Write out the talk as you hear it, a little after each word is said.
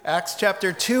Acts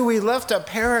chapter 2, we left a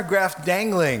paragraph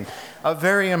dangling, a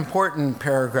very important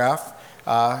paragraph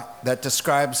that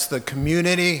describes the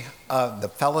community,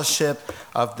 the fellowship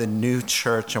of the new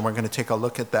church, and we're going to take a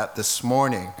look at that this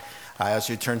morning as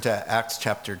you turn to Acts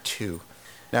chapter 2.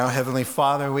 Now, Heavenly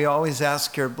Father, we always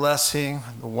ask your blessing,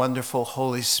 the wonderful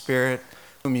Holy Spirit,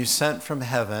 whom you sent from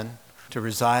heaven to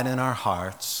reside in our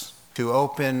hearts, to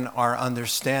open our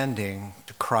understanding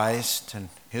to Christ and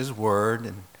his word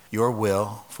and your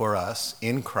will for us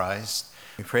in Christ.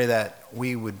 We pray that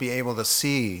we would be able to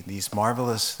see these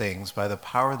marvelous things by the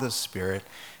power of the Spirit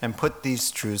and put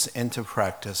these truths into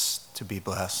practice to be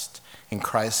blessed. In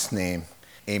Christ's name,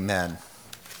 amen.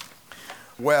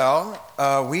 Well,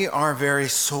 we are very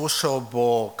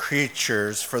sociable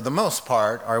creatures for the most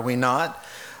part, are we not?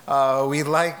 We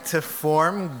like to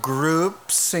form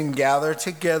groups and gather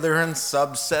together in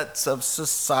subsets of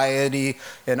society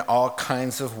in all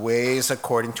kinds of ways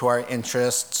according to our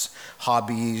interests,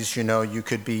 hobbies. You know, you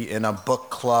could be in a book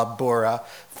club or a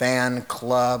fan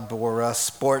club or a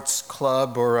sports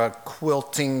club or a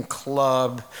quilting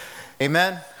club.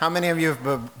 Amen? How many of you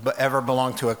have ever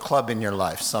belonged to a club in your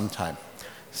life sometime?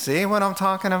 See what I'm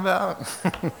talking about?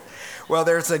 Well,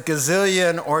 there's a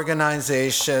gazillion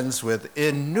organizations with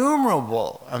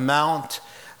innumerable amount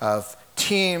of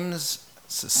teams,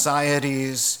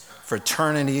 societies,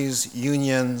 fraternities,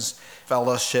 unions,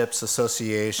 fellowships,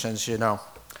 associations, you know.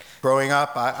 Growing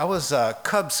up, I was a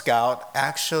Cub Scout.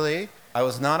 Actually, I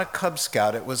was not a Cub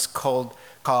Scout. It was called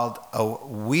a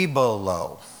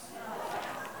Weebolo.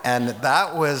 And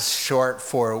that was short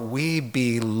for We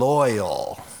Be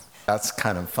Loyal. That's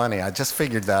kind of funny. I just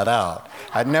figured that out.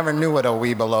 I never knew what a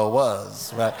Weebolo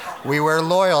was, but we were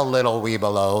loyal little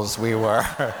Weebolos, we were.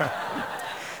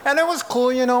 And it was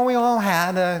cool, you know, we all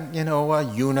had a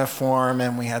uniform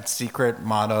and we had secret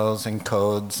mottos and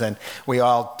codes and we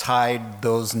all tied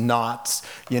those knots.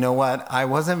 You know what? I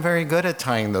wasn't very good at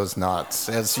tying those knots,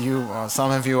 as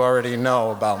some of you already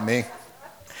know about me.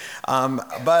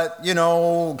 But, you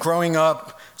know, growing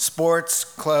up, sports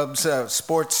clubs,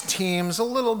 sports teams, a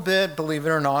little bit, believe it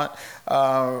or not,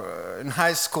 in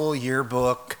high school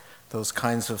yearbook, those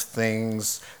kinds of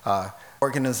things,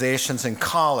 organizations in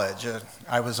college.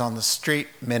 I was on the street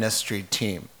ministry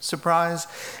team. Surprise.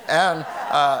 And,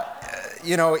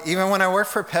 even when I worked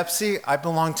for Pepsi, I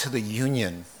belonged to the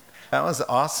union. That was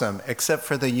awesome, except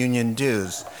for the union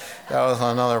dues. That was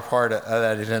another part that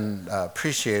I didn't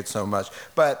appreciate so much.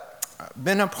 But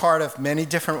been a part of many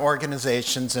different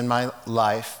organizations in my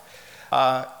life,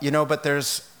 but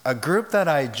there's a group that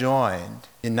I joined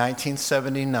in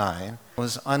 1979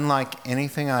 was unlike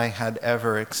anything I had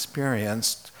ever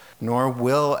experienced, nor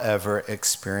will ever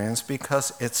experience,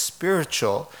 because it's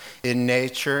spiritual in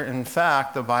nature. In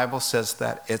fact, the Bible says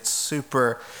that it's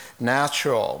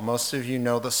supernatural. Most of you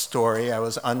know the story. I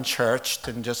was unchurched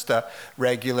and just a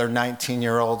regular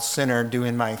 19-year-old sinner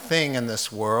doing my thing in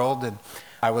this world, and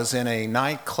I was in a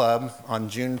nightclub on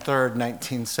June 3rd,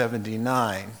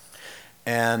 1979,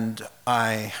 and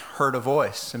I heard a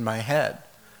voice in my head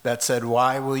that said,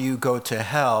 "Why will you go to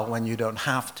hell when you don't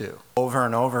have to?" Over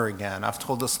and over again. I've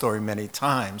told the story many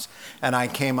times, and I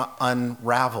came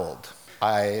unraveled.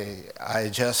 I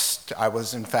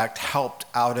was in fact helped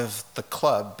out of the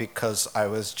club because I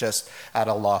was just at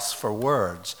a loss for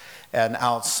words. And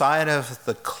outside of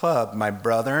the club, my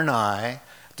brother and I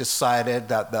decided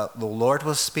that the Lord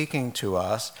was speaking to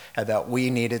us and that we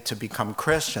needed to become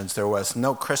Christians. There was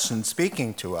no Christian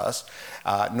speaking to us,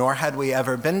 nor had we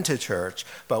ever been to church,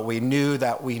 but we knew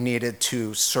that we needed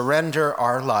to surrender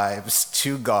our lives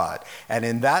to God. And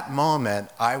in that moment,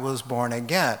 I was born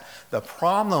again. The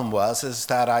problem is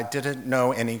that I didn't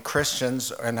know any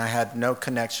Christians and I had no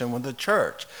connection with the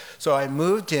church. So I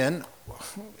moved in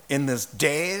this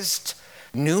dazed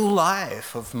new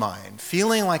life of mine,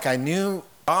 feeling like I knew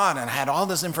God and had all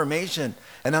this information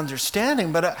and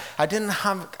understanding, but I didn't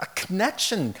have a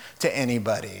connection to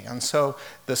anybody. And so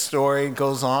the story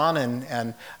goes on,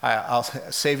 and I'll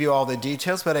save you all the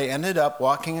details, but I ended up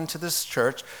walking into this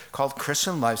church called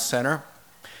Christian Life Center.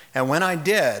 And when I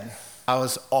did, I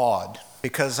was awed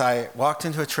because I walked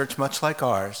into a church much like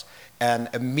ours and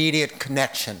immediate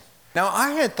connection. Now, I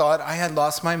had thought I had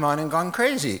lost my mind and gone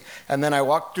crazy. And then I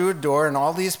walked through a door and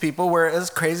all these people were as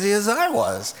crazy as I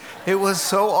was. It was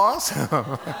so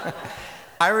awesome.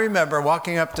 I remember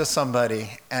walking up to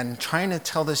somebody and trying to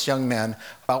tell this young man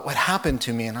about what happened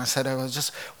to me. And I said I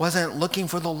wasn't looking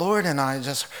for the Lord, and I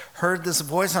just heard this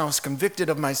voice and I was convicted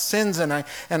of my sins. And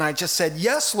I just said,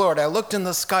 "Yes, Lord." I looked in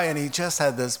the sky and he just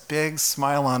had this big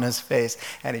smile on his face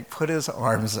and he put his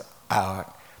arms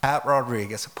out. Pat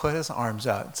Rodriguez put his arms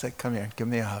out and said, come here, give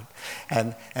me a hug.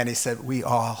 And he said, we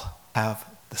all have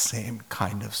the same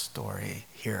kind of story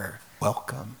here.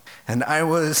 Welcome. And I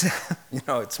was,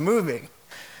 it's moving.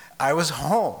 I was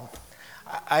home.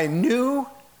 I knew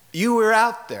you were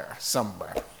out there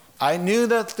somewhere. I knew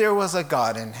that there was a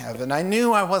God in heaven. I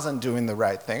knew I wasn't doing the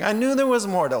right thing. I knew there was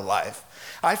more to life.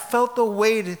 I felt the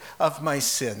weight of my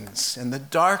sins and the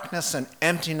darkness and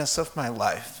emptiness of my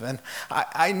life. And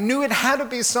I knew it had to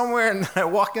be somewhere, and I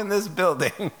walk in this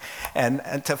building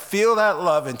and to feel that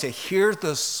love and to hear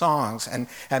the songs.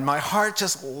 And my heart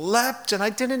just leapt, and I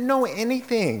didn't know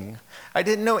anything. I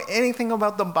didn't know anything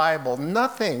about the Bible,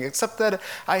 nothing, except that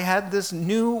I had this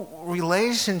new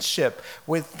relationship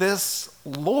with this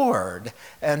Lord.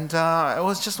 And it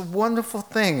was just a wonderful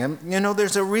thing. And,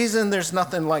 there's a reason there's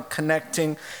nothing like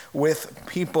connecting with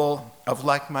people of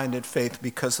like-minded faith,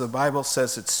 because the Bible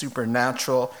says it's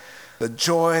supernatural. The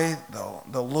joy,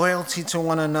 the loyalty to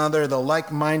one another, the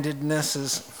like-mindedness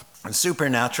is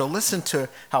supernatural. Listen to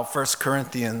how 1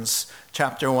 Corinthians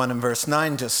chapter 1 and verse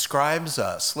 9 describes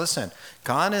us. Listen,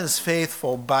 God is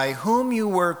faithful, by whom you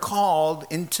were called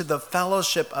into the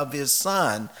fellowship of his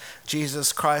Son,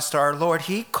 Jesus Christ our Lord.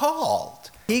 He called.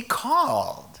 He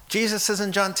called. Jesus says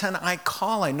in John 10, I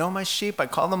call, I know my sheep, I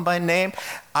call them by name.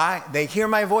 They hear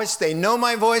my voice, they know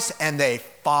my voice, and they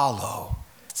follow.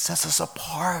 It sets us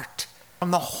apart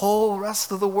from the whole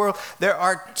rest of the world. There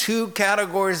are two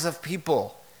categories of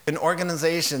people in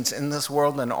organizations in this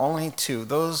world, and only two: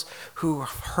 those who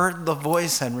heard the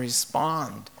voice and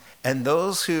respond, and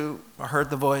those who heard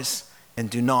the voice and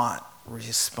do not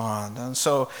respond. And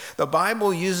so the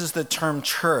Bible uses the term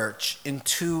church in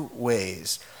two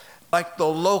ways. Like the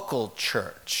local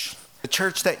church, the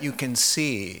church that you can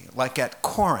see, like at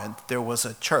Corinth, there was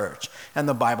a church, and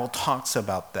the Bible talks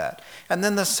about that. And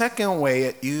then the second way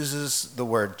it uses the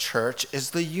word church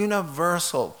is the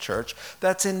universal church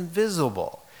that's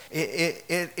invisible. It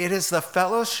is the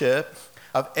fellowship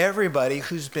of everybody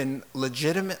who's been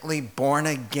legitimately born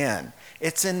again.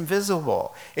 It's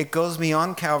invisible. It goes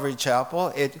beyond Calvary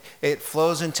Chapel. It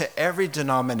flows into every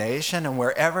denomination, and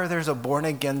wherever there's a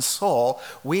born-again soul,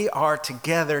 we are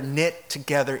together, knit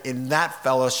together in that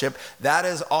fellowship. That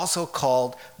is also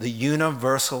called the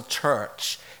universal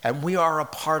church. And we are a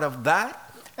part of that.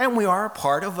 And we are a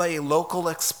part of a local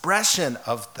expression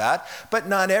of that. But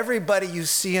not everybody you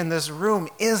see in this room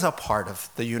is a part of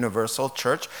the universal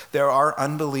church. There are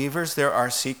unbelievers, there are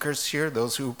seekers here,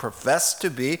 those who profess to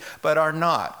be, but are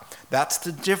not. That's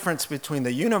the difference between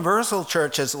the universal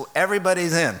church, as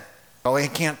everybody's in. But we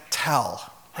can't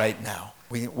tell right now.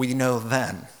 We know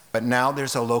then. But now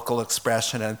there's a local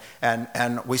expression.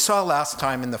 And we saw last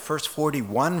time in the first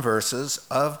 41 verses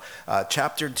of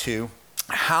chapter 2,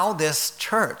 how this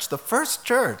church, the first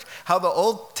church, how the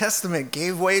Old Testament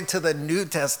gave way to the New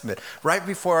Testament right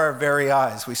before our very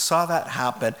eyes. We saw that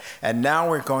happen, and now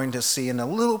we're going to see in a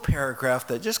little paragraph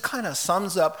that just kind of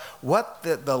sums up what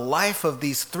the life of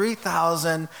these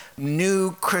 3,000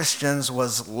 new Christians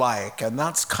was like. And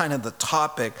that's kind of the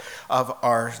topic of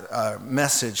our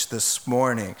message this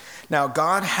morning. Now,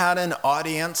 God had an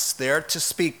audience there to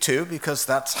speak to, because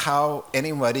that's how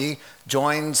anybody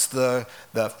joins the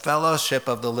fellowship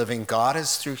of the living God,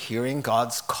 is through hearing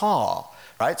God's call,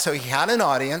 right? So he had an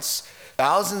audience,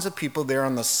 thousands of people there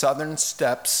on the southern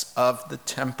steps of the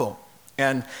temple.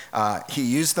 And he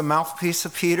used the mouthpiece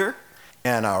of Peter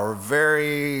and a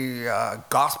very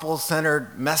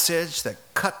gospel-centered message that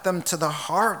cut them to the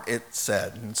heart, it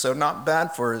said. And so not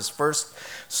bad for his first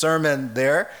sermon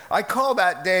there. I call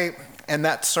that day and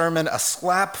that sermon a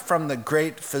slap from the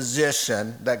great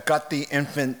physician that got the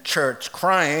infant church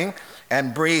crying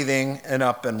and breathing and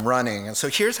up and running. And so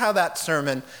here's how that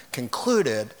sermon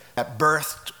concluded, that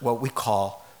birthed what we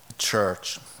call the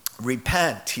church.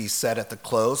 Repent, he said at the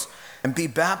close, and be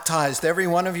baptized, every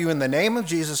one of you, in the name of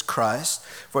Jesus Christ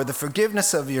for the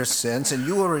forgiveness of your sins, and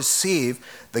you will receive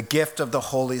the gift of the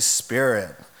Holy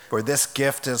Spirit. For this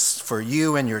gift is for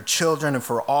you and your children and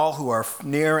for all who are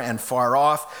near and far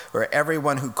off, for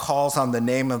everyone who calls on the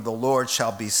name of the Lord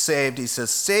shall be saved. He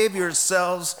says, save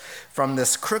yourselves from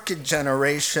this crooked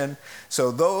generation.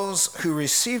 So those who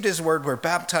received his word were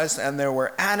baptized, and there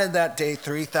were added that day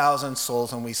 3,000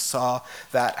 souls, and we saw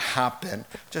that happen.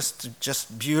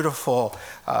 Just beautiful,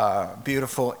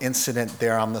 beautiful incident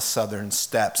there on the southern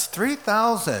steps.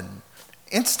 3,000.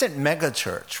 Instant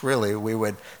megachurch, really, we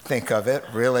would think of it,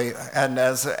 really. And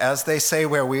as they say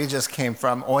where we just came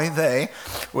from, oy vey,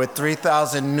 with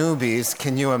 3,000 newbies,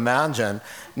 can you imagine?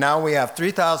 Now we have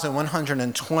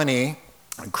 3,120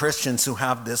 Christians who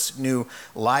have this new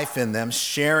life in them,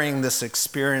 sharing this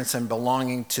experience and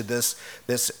belonging to this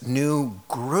new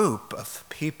group of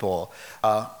people.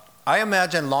 I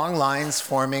imagine long lines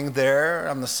forming there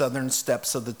on the southern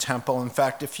steps of the temple. In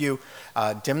fact, if you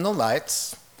dim the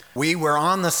lights, we were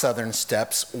on the southern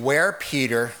steps where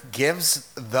Peter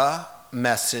gives the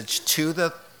message to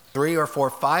the 3,000 or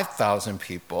 4,000, 5,000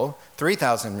 people.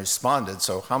 3,000 responded,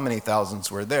 so how many thousands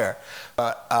were there?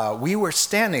 We were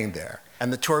standing there,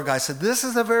 and the tour guide said, this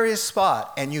is the very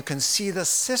spot, and you can see the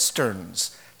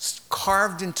cisterns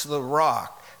carved into the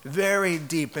rock, very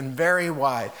deep and very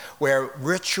wide, where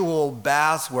ritual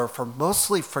baths were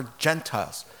mostly for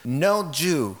Gentiles. No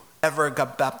Jew ever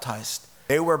got baptized.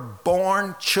 They were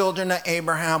born children of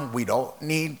Abraham. We don't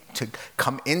need to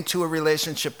come into a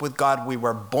relationship with God. We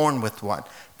were born with one.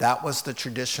 That was the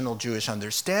traditional Jewish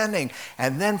understanding.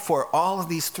 And then for all of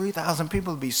these 3,000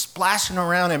 people to be splashing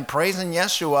around and praising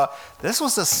Yeshua, this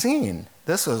was a scene.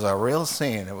 This was a real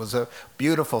scene. It was a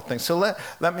beautiful thing. So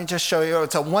let me just show you.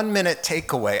 It's a 1-minute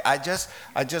takeaway. I just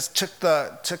took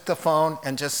the phone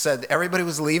and just said, everybody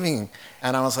was leaving.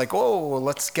 And I was like, oh,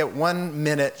 let's get 1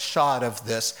 minute shot of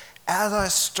this. As I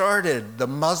started, the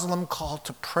Muslim call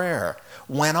to prayer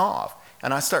went off.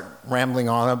 And I start rambling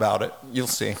on about it. You'll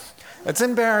see. It's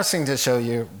embarrassing to show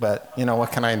you, but you know,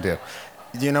 what can I do?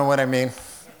 You know what I mean?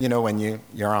 You know when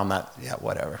you're on that, yeah,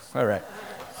 whatever. All right.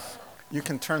 You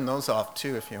can turn those off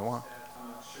too if you want.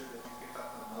 I'm not sure that you picked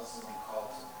up the Muslim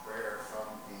call to prayer from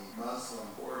the Muslim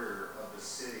border of the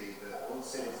city. The old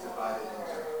city is divided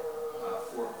into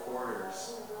 4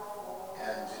 quarters,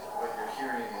 and what you're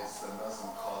hearing is the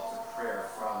Muslim call to prayer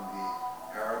from the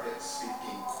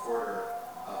Arabic-speaking quarter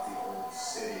of the old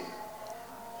city.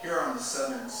 Here on the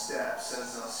southern steps,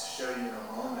 as I'll show you in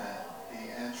a moment, the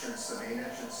main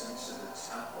entrance into the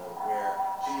temple, where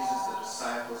Jesus, the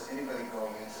disciples, anybody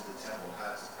going into the temple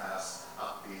had to pass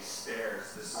up these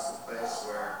stairs. This is the place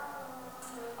where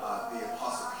the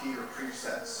Apostle Peter preached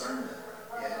that sermon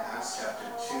in Acts chapter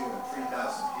 2, and 3,000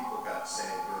 people got saved.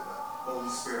 Where the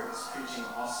Holy Spirit was preaching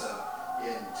also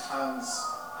in tongues,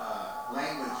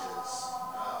 languages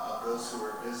of those who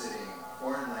were visiting,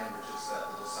 foreign languages that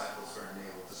the disciples were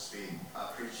enabled to speak,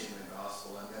 preaching the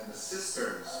gospel. And then the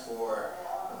cisterns for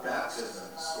the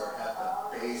baptisms were at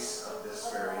the base of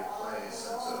this very place.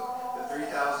 And so the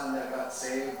 3,000 that got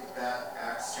saved, that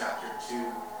Acts chapter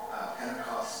 2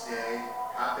 Pentecost day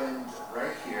happened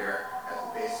right here at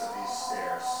the base of these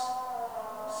stairs.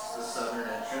 This is the southern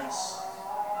entrance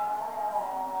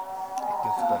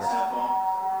to the temple.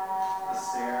 The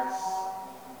stairs,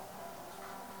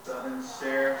 southern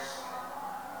stairs.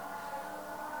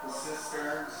 The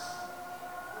cisterns,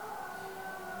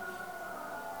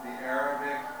 the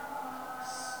Arabic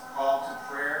call to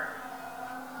prayer,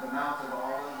 the Mount of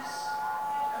Olives,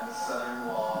 and the southern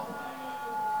wall,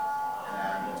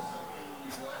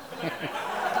 and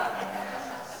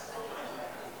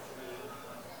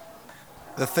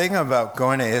the thing about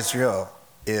going to Israel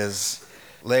is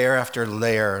layer after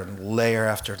layer and layer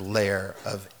after layer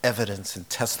of evidence and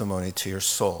testimony to your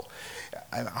soul.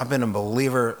 I've been a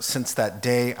believer since that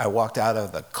day I walked out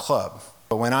of the club.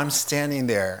 But when I'm standing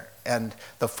there and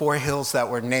the 4 hills that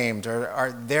were named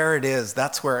are there, it is.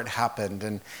 That's where it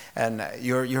happened. And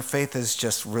your faith is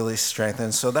just really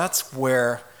strengthened. So that's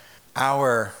where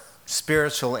our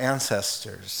spiritual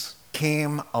ancestors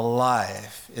came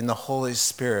alive in the Holy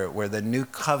Spirit, where the new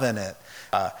covenant,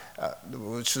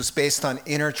 which was based on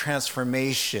inner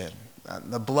transformation,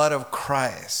 the blood of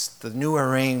Christ, the new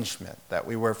arrangement that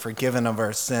we were forgiven of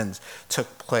our sins,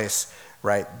 took place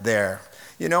right there.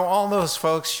 You know, all those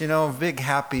folks, big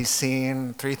happy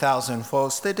scene, 3,000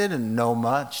 folks, they didn't know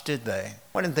much, did they?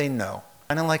 What did they know?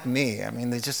 Kind of like me. I mean,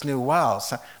 they just knew, wow,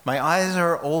 so my eyes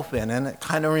are open. And it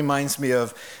kind of reminds me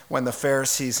of when the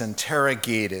Pharisees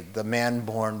interrogated the man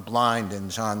born blind in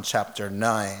John chapter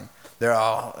 9. They're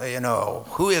all,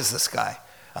 who is this guy?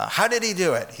 How did he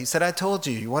do it? He said, I told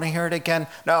you. You want to hear it again?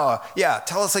 No, yeah,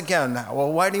 tell us again.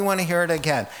 Well, why do you want to hear it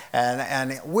again?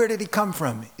 And where did he come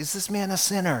from? Is this man a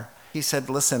sinner? He said,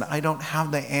 listen, I don't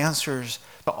have the answers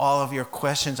to all of your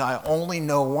questions. I only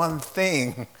know one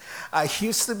thing. I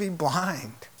used to be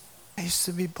blind.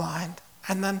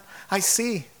 And then I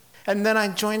see. And then I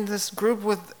joined this group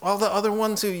with all the other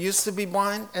ones who used to be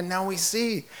blind, and now we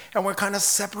see. And we're kind of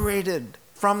separated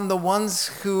from the ones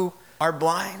who are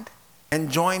blind and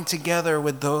joined together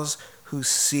with those who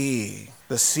see.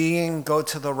 The seeing go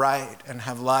to the right and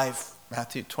have life,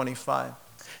 Matthew 25.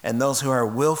 And those who are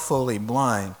willfully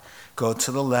blind go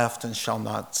to the left and shall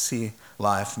not see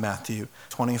life, Matthew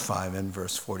 25 and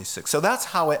verse 46. So that's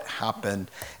how it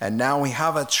happened. And now we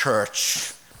have a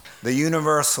church the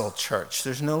universal church.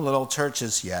 There's no little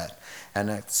churches yet, and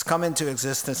it's come into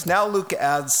existence. Now Luke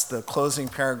adds the closing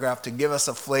paragraph to give us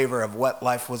a flavor of what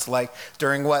life was like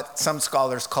during what some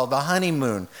scholars call the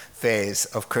honeymoon phase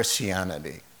of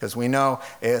Christianity. Because we know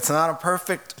it's not a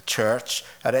perfect church,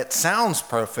 and it sounds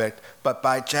perfect, but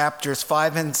by chapters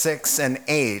 5 and 6 and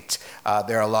 8,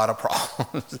 there are a lot of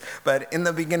problems. But in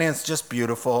the beginning, it's just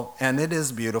beautiful, and it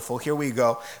is beautiful. Here we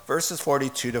go, verses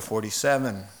 42 to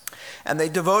 47. And they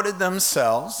devoted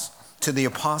themselves to the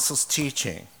apostles'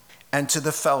 teaching, and to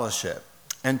the fellowship,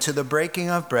 and to the breaking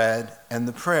of bread and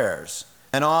the prayers.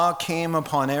 And awe came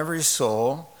upon every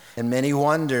soul, and many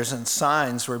wonders and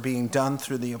signs were being done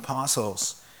through the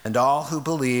apostles. And all who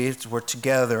believed were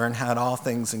together and had all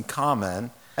things in common.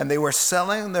 And they were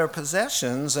selling their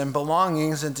possessions and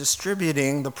belongings and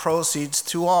distributing the proceeds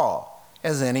to all,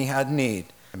 as any had need.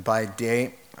 And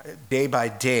day by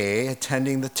day,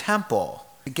 attending the temple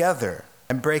together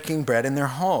and breaking bread in their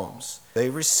homes. They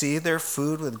received their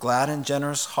food with glad and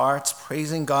generous hearts,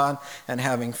 praising God and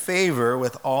having favor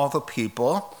with all the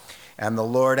people. And the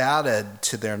Lord added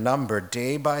to their number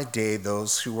day by day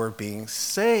those who were being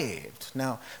saved.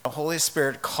 Now, the Holy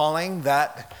Spirit calling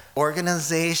that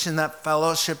organization, that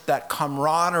fellowship, that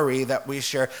camaraderie that we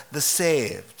share, the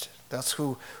saved. That's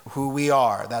who we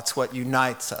are. That's what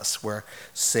unites us. We're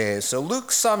saved. So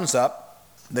Luke sums up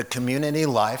the community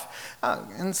life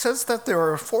and says that there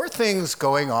were 4 things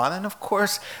going on. And of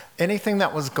course, anything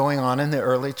that was going on in the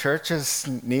early churches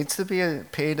needs to be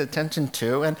paid attention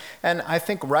to. And I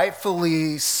think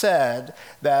rightfully said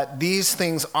that these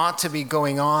things ought to be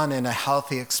going on in a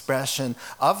healthy expression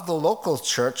of the local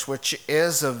church, which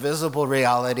is a visible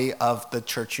reality of the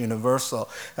church universal.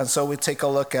 And so we take a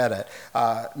look at it.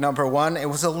 Number 1, it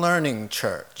was a learning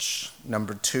church.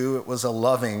 Number 2, it was a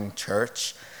loving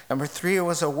church. Number 3, it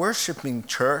was a worshiping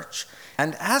church.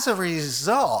 And as a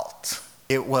result,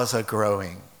 it was a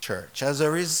growing church. As a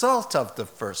result of the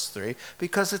first 3,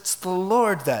 because it's the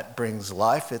Lord that brings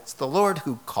life. It's the Lord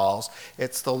who calls.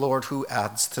 It's the Lord who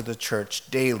adds to the church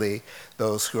daily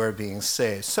those who are being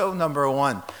saved. So number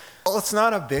 1, well, it's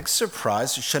not a big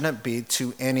surprise. It shouldn't be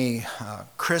to any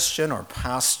Christian or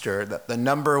pastor that the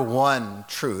number 1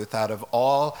 truth out of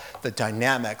all the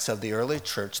dynamics of the early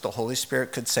church, the Holy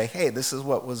Spirit could say, hey, this is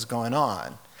what was going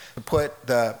on. To put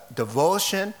the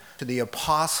devotion to the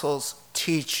apostles'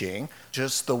 teaching,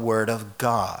 just the Word of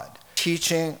God.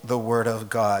 Teaching the Word of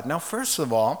God. Now, first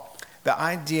of all, the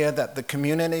idea that the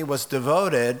community was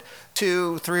devoted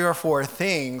to 3 or 4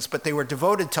 things, but they were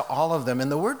devoted to all of them.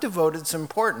 And the word devoted is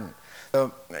important.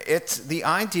 So it's the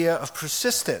idea of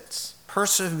persistence,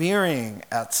 persevering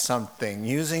at something,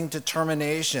 using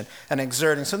determination and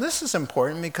exerting. So this is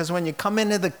important because when you come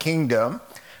into the kingdom,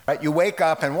 right, you wake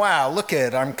up and wow, look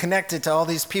at it, I'm connected to all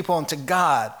these people and to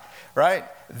God, right?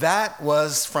 That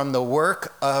was from the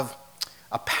work of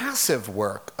a passive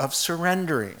work of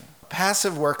surrendering.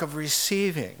 Passive work of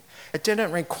receiving. It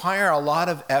didn't require a lot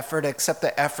of effort except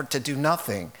the effort to do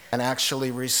nothing and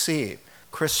actually receive.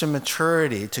 Christian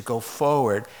maturity to go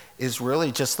forward is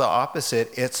really just the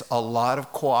opposite. It's a lot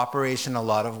of cooperation, a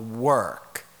lot of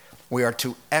work. We are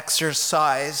to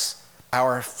exercise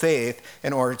our faith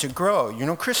in order to grow. You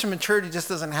know, Christian maturity just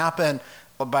doesn't happen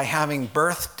by having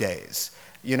birthdays.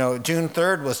 You know, June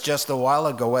 3rd was just a while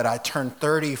ago when I turned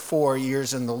 34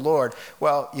 years in the Lord.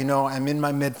 Well, you know, I'm in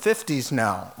my mid-50s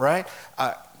now, right?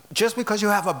 Just because you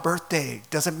have a birthday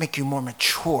doesn't make you more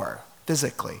mature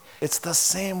physically. It's the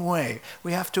same way.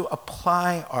 We have to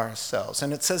apply ourselves.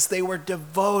 And it says they were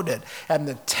devoted. And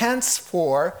the tense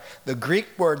for the Greek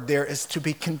word there is to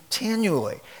be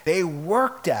continually. They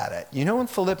worked at it. You know, in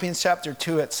Philippians chapter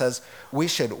 2, it says we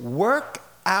should work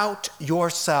out your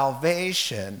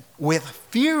salvation with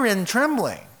fear and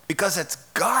trembling, because it's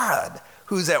God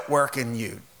who's at work in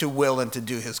you to will and to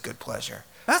do his good pleasure.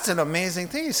 That's an amazing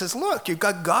thing. He says, look, you've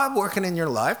got God working in your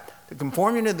life to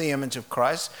conform you to the image of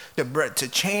Christ, to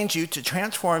change you, to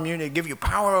transform you, to give you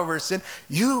power over sin.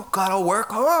 You got to work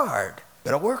hard.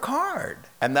 You got to work hard.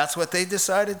 And that's what they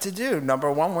decided to do.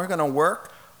 Number 1, we're going to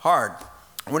work hard.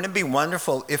 Wouldn't it be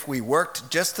wonderful if we worked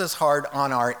just as hard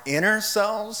on our inner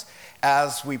selves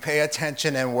as we pay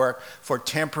attention and work for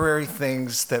temporary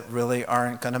things that really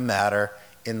aren't going to matter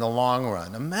in the long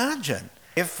run? Imagine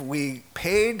if we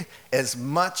paid as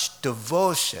much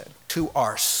devotion to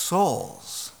our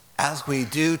souls as we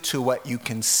do to what you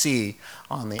can see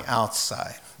on the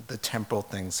outside, the temporal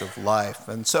things of life.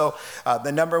 And so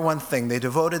the number 1 thing, they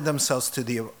devoted themselves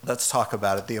to let's talk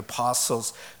about it, the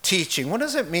apostles' teaching. What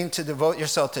does it mean to devote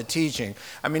yourself to teaching?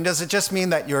 I mean, does it just mean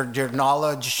that your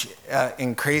knowledge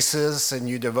increases and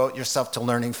you devote yourself to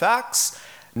learning facts?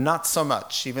 Not so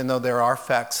much, even though there are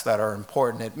facts that are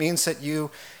important. It means that you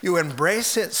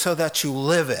embrace it so that you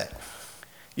live it.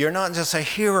 You're not just a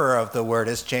hearer of the word,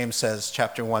 as James says,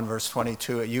 chapter 1, verse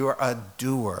 22. You are a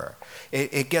doer.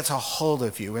 It gets a hold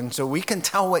of you. And so we can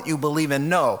tell what you believe and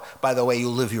know by the way you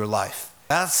live your life.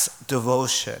 That's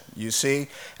devotion, you see?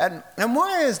 And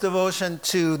why is devotion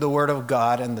to the word of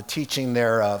God and the teaching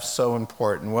thereof so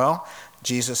important? Well,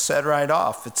 Jesus said right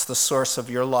off, it's the source of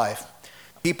your life.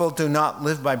 People do not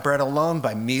live by bread alone,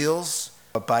 by meals,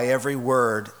 but by every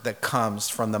word that comes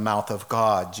from the mouth of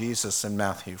God. Jesus in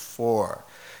Matthew 4.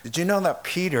 Did you know that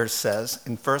Peter says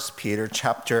in 1 Peter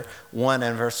chapter 1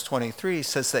 and verse 23,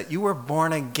 says that you were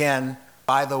born again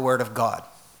by the word of God.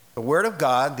 The word of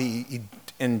God, the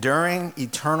enduring,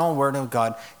 eternal word of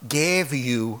God, gave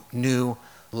you new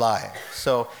life.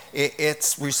 So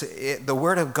the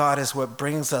word of God is what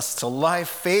brings us to life.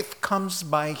 Faith comes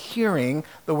by hearing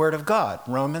the word of God.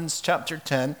 Romans chapter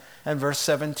 10 and verse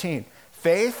 17.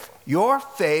 Your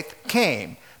faith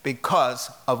came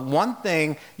because of one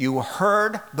thing. You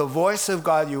heard the voice of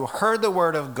God, you heard the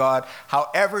word of God,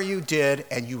 however you did,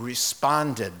 and you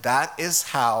responded. That is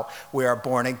how we are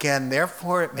born again.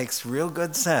 Therefore, it makes real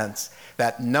good sense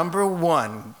that number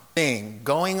one thing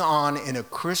going on in a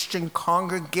Christian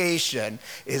congregation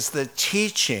is the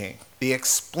teaching, the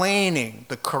explaining,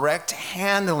 the correct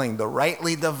handling, the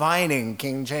rightly dividing,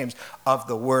 King James, of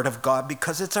the word of God,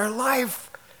 because it's our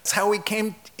life. It's how we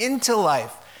came into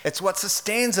life. It's what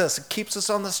sustains us. It keeps us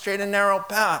on the straight and narrow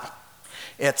path.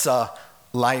 It's a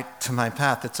light to my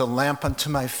path. It's a lamp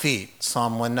unto my feet.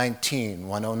 Psalm 119,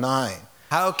 109.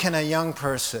 How can a young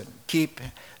person keep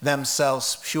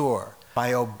themselves pure?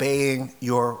 By obeying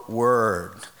your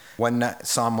word.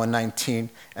 Psalm 119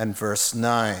 and verse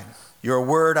 9. Your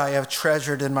word I have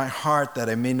treasured in my heart that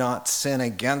I may not sin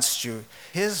against you.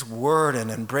 His word,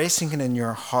 and embracing it in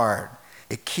your heart,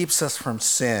 it keeps us from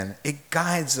sin. It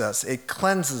guides us. It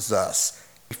cleanses us.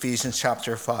 Ephesians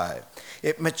chapter 5.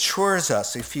 It matures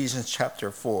us. Ephesians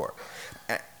chapter 4.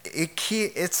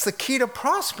 It's the key to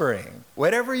prospering.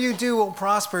 Whatever you do will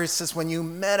prosper. It says when you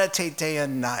meditate day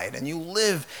and night and you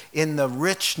live in the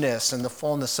richness and the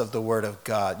fullness of the word of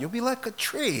God, you'll be like a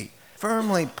tree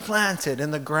firmly planted in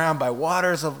the ground by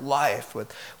waters of life,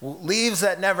 with leaves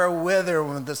that never wither,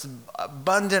 with this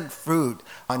abundant fruit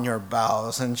on your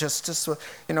boughs. And just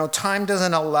time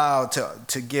doesn't allow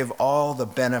to give all the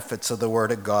benefits of the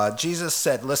word of God. Jesus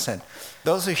said, listen,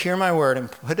 those who hear my word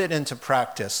and put it into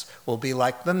practice will be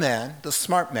like the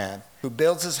smart man, who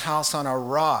builds his house on a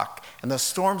rock, and the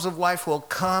storms of life will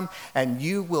come, and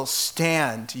you will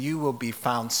stand. You will be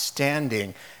found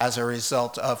standing as a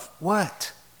result of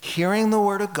what? Hearing the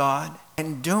word of God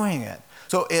and doing it.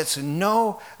 So it's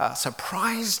no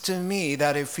surprise to me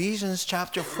that Ephesians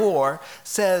chapter 4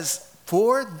 says,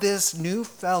 for this new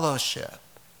fellowship,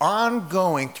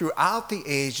 ongoing throughout the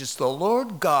ages, the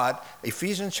Lord God,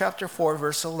 Ephesians chapter 4,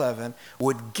 verse 11,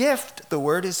 would gift, the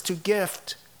word is to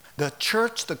gift. The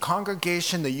church, the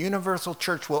congregation, the universal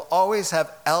church will always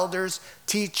have elders,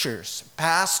 teachers,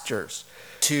 pastors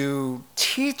to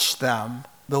teach them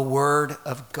the word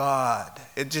of God.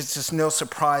 It's just no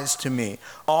surprise to me.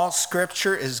 All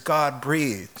scripture is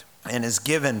God-breathed and is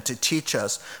given to teach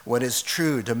us what is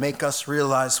true, to make us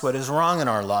realize what is wrong in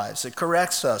our lives. It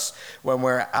corrects us when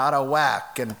we're out of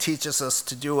whack and teaches us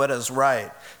to do what is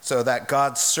right so that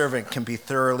God's servant can be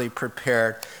thoroughly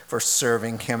prepared for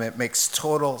serving him. It makes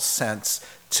total sense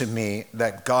to me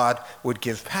that God would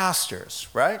give pastors,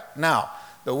 right? Now,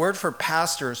 the word for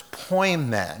pastor is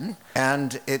poimen,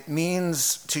 and it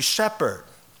means to shepherd.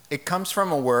 It comes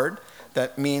from a word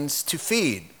that means to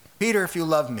feed. Peter, if you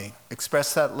love me,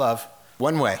 express that love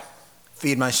one way.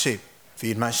 Feed my sheep.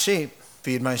 Feed my sheep.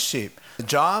 Feed my sheep. The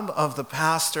job of the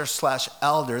pastor /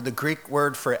 elder, the Greek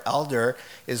word for elder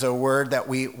is a word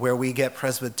where we get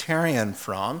Presbyterian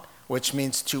from, which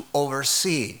means to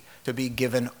oversee, to be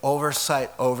given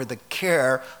oversight over the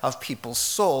care of people's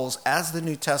souls, as the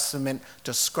New Testament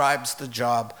describes the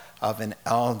job of an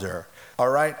elder. All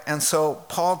right, and so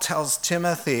Paul tells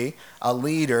Timothy, a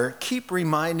leader, keep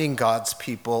reminding God's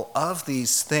people of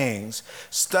these things.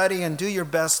 Study and do your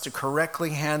best to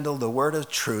correctly handle the word of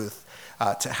truth,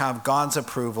 to have God's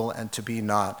approval and to be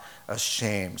not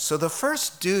ashamed. So the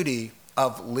first duty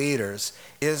of leaders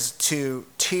is to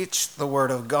teach the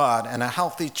word of God. And a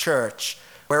healthy church,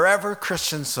 wherever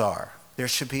Christians are, there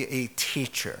should be a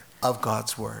teacher of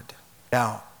God's word.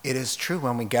 Now, it is true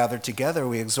when we gather together,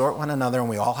 we exhort one another, and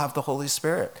we all have the Holy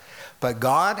Spirit. But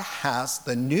God has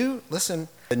the New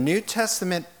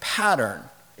Testament pattern.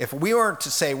 If we were to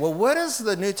say, well, what does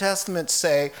the New Testament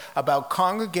say about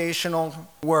congregational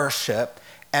worship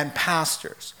and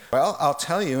pastors. Well, I'll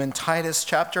tell you, in Titus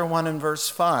chapter 1 and verse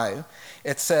 5,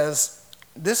 it says,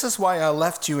 "This is why I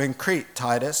left you in Crete,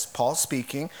 Titus," Paul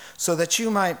speaking, "so that you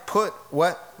might put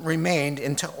what remained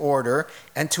into order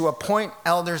and to appoint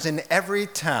elders in every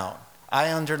town."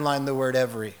 I underline the word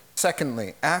every.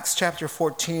 Secondly, Acts chapter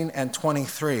 14 and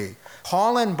 23.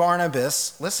 Paul and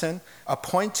Barnabas, listen,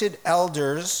 appointed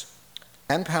elders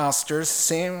and pastors,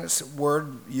 same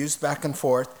word used back and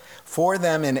forth, for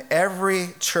them in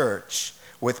every church,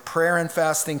 with prayer and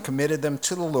fasting committed them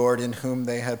to the Lord in whom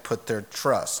they had put their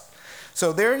trust.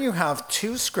 So there you have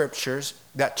two scriptures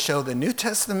that show the New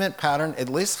Testament pattern, at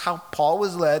least how Paul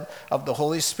was led of the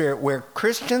Holy Spirit, where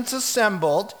Christians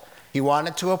assembled, he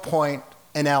wanted to appoint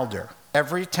an elder.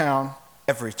 Every town,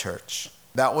 every church.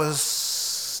 That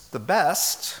was the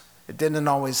best. It didn't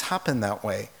always happen that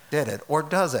way, did it? Or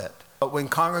does it? But when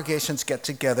congregations get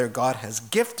together, God has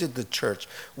gifted the church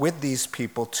with these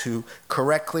people to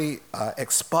correctly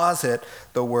exposit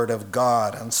the Word of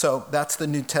God. And so that's the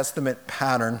New Testament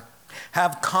pattern.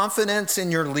 Have confidence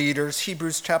in your leaders,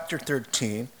 Hebrews chapter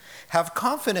 13. Have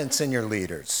confidence in your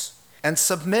leaders and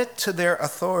submit to their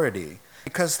authority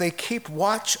because they keep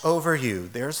watch over you.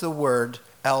 There's the word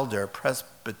elder,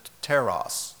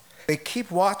 presbyteros. They keep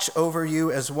watch over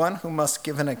you as one who must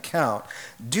give an account.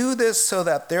 Do this so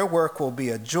that their work will be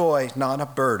a joy, not a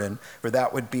burden, for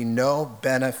that would be no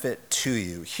benefit to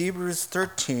you. Hebrews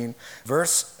 13,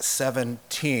 verse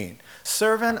 17.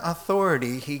 Servant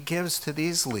authority he gives to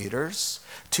these leaders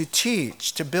to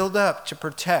teach, to build up, to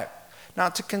protect,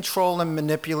 not to control and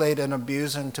manipulate and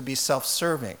abuse and to be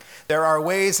self-serving. There are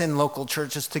ways in local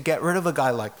churches to get rid of a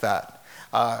guy like that.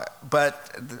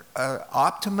 But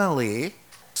optimally,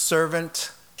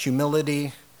 servant,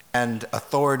 humility, and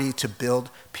authority to build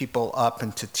people up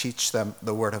and to teach them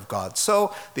the Word of God.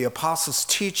 So the apostles'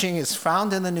 teaching is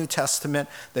found in the New Testament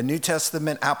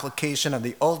application of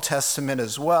the Old Testament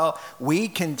as well. We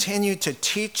continue to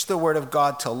teach the Word of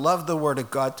God, to love the Word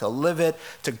of God, to live it,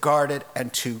 to guard it,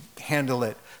 and to handle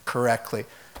it correctly.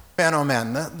 Man, oh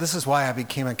man, this is why I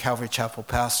became a Calvary Chapel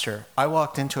pastor. I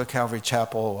walked into a Calvary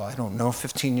Chapel,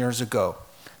 15 years ago.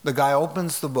 The guy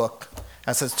opens the book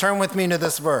and says, "Turn with me to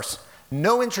this verse."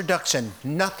 No introduction,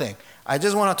 nothing. I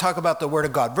just want to talk about the Word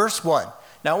of God. Verse 1.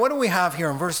 Now, what do we have here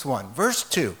in verse 1? Verse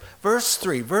 2, verse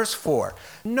 3, verse 4.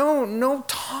 No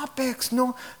topics,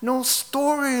 no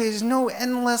stories, no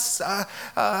endless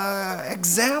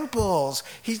examples.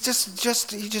 He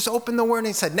just opened the Word and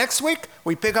he said, "Next week,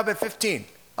 we pick up at 15.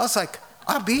 I was like,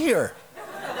 I'll be here.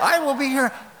 I will be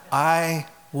here. I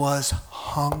was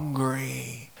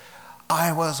hungry.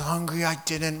 I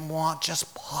didn't want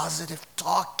just positive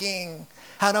talking.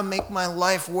 How to make my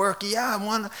life work. Yeah, I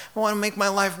want to make my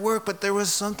life work, but there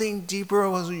was something deeper I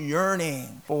was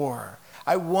yearning for.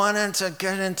 I wanted to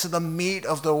get into the meat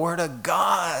of the Word of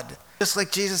God. Just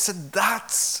like Jesus said,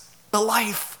 that's the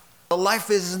life. The life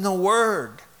is in the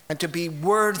Word. And to be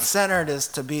Word-centered is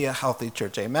to be a healthy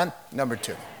church. Amen? Number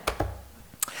 2.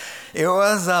 It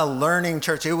was a learning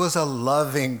church. It was a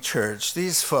loving church.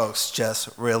 These folks just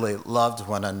really loved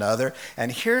one another.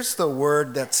 And here's the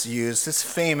word that's used. It's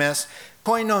famous,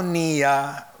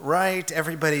 koinonia, right?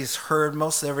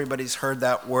 Most everybody's heard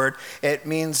that word. It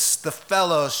means the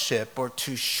fellowship or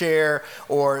to share,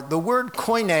 or the word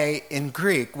koine in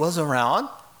Greek was around.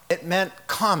 It meant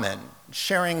common,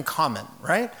 sharing common,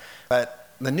 right? But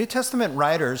the New Testament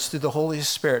writers, through the Holy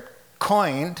Spirit,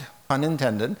 coined, pun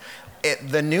intended,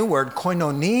 the new word,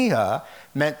 koinonia,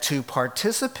 meant to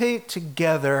participate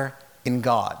together in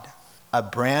God. A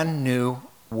brand new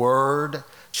word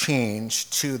change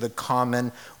to the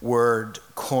common word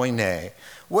koine.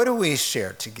 What do we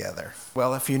share together?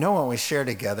 Well, if you know what we share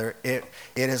together, it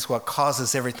is what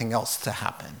causes everything else to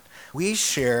happen. We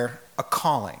share a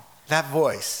calling, that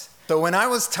voice. So when I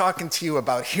was talking to you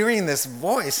about hearing this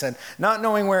voice and not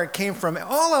knowing where it came from,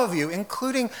 all of you,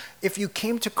 including if you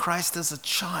came to Christ as a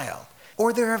child,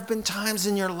 or there have been times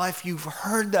in your life you've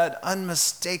heard that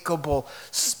unmistakable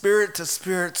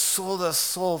spirit-to-spirit,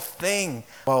 soul-to-soul thing.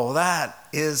 Well, that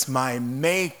is my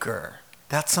maker.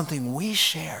 That's something we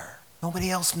share. Nobody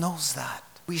else knows that.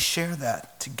 We share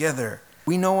that together.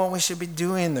 We know what we should be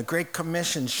doing, the Great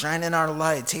Commission, shining our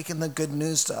light, taking the good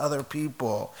news to other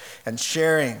people, and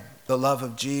sharing the love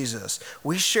of Jesus.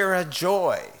 We share a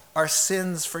joy, our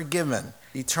sins forgiven,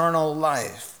 eternal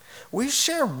life. We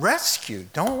share rescue,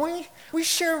 don't we? We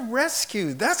share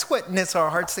rescue. That's what knits our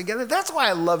hearts together. That's why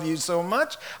I love you so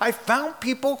much. I found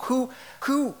people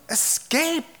who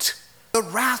escaped the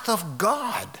wrath of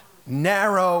God.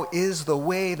 Narrow is the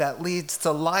way that leads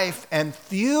to life, and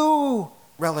few,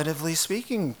 relatively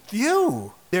speaking,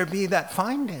 few there be that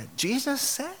find it. Jesus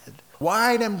said,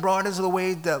 Wide and broad is the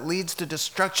way that leads to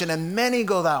destruction, and many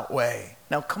go that way.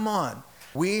 Now, come on.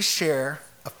 We share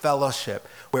a fellowship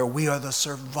where we are the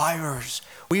survivors.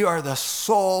 We are the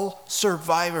sole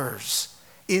survivors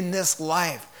in this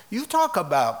life. You talk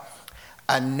about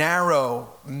a narrow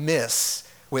miss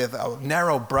with a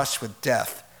narrow brush with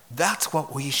death. That's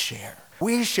what we share.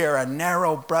 We share a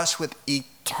narrow brush with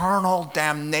eternal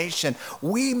damnation.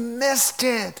 We missed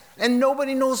it, and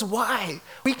nobody knows why.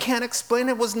 We can't explain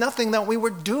it. It was nothing that we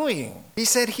were doing. He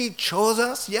said he chose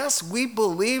us. Yes, we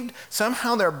believed.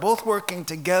 Somehow they're both working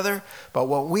together, but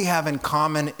what we have in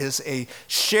common is a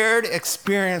shared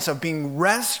experience of being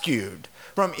rescued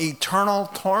from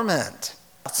eternal torment.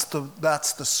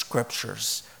 That's the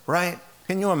scriptures, right?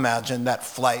 Can you imagine that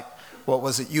flight? What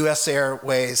was it? U.S.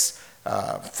 Airways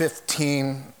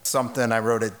 15 something, I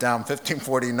wrote it down,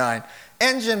 1549.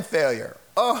 Engine failure.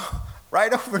 Oh,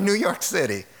 right over New York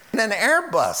City. And an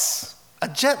Airbus, a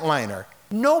jetliner,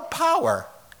 no power,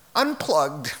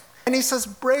 unplugged. And he says,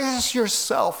 brace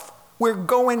yourself, we're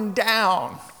going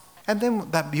down. And then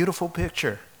that beautiful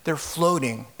picture. They're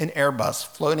floating in Airbus,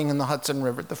 floating in the Hudson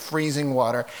River, the freezing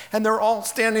water, and they're all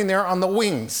standing there on the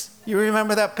wings. You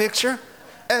remember that picture?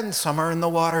 And some are in the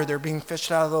water, they're being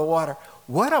fished out of the water.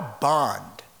 What a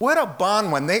bond. What a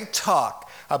bond when they talk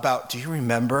about, do you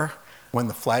remember when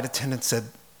the flight attendant said,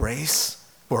 brace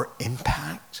for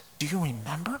impact? Do you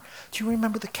remember? Do you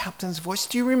remember the captain's voice?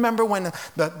 Do you remember when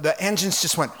the engines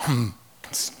just went, and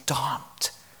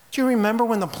stopped? Do you remember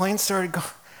when the plane started going?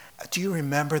 Do you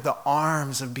remember the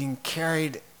arms of being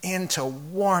carried into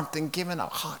warmth and given a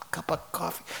hot cup of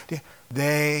coffee?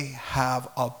 They have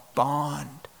a bond.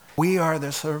 We are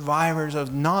the survivors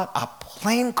of not a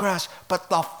plane crash, but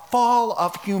the fall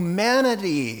of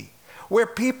humanity, where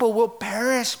people will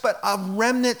perish, but a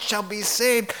remnant shall be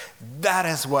saved. That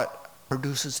is what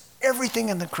produces everything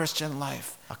in the Christian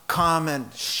life. A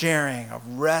common sharing of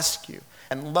rescue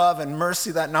and love and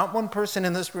mercy that not one person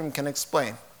in this room can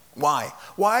explain. Why?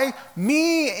 Why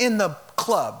me in the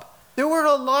club? There were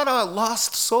a lot of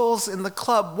lost souls in the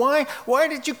club. Why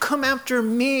did you come after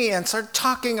me and start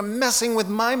talking and messing with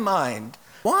my mind?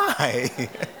 Why?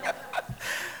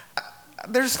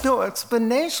 There's no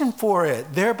explanation for it.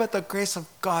 There but the grace of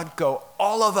God go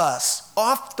all of us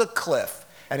off the cliff.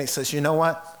 And he says, you know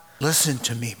what? Listen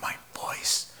to me, my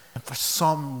voice. And for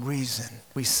some reason,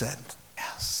 we said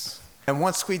yes. And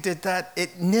once we did that,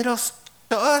 it knit us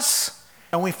to us.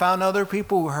 And we found other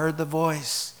people who heard the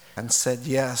voice and said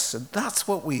yes. And that's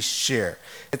what we share.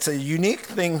 It's a unique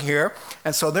thing here.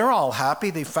 And so they're all happy.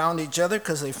 They found each other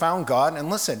because they found God. And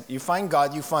listen, you find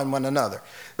God, you find one another.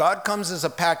 God comes as a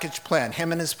package plan,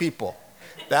 him and his people.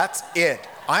 That's it.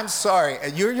 I'm sorry.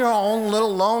 You're your own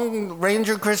little Lone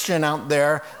Ranger Christian out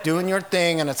there doing your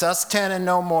thing, and it's us 10 and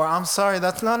no more. I'm sorry.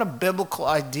 That's not a biblical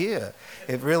idea.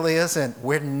 It really isn't.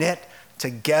 We're knit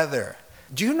together.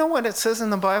 Do you know what it says in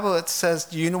the Bible? It says,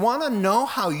 do you want to know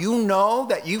how you know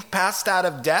that you've passed out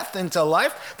of death into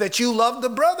life? That you love the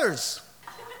brothers.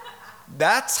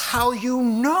 That's how you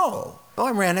know. Oh,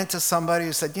 I ran into somebody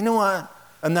who said, you know what?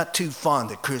 I'm not too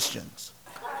fond of Christians.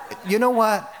 You know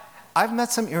what? I've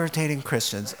met some irritating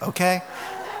Christians, okay?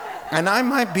 And I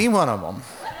might be one of them.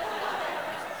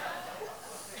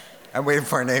 I'm waiting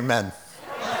for an amen.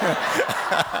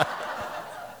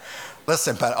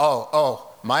 Listen, but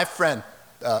my friend,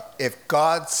 if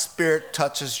God's Spirit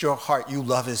touches your heart, you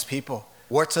love his people.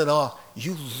 What's it all?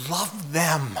 You love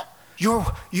them.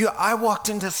 I walked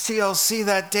into CLC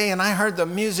that day and I heard the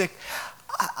music.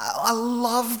 I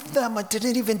loved them. I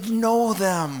didn't even know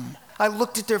them. I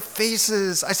looked at their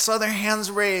faces. I saw their hands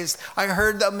raised. I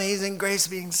heard the Amazing Grace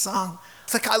being sung.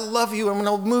 It's like, I love you. I'm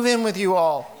going to move in with you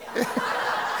all.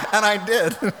 And I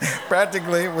did,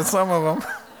 practically, with some of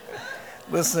them.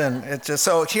 Listen,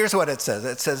 so here's what it says.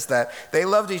 It says that they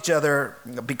loved each other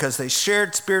because they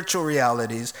shared spiritual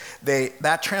realities.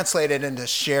 That translated into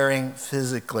sharing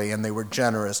physically, and they were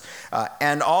generous.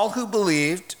 And all who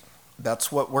believed,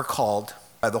 that's what we're called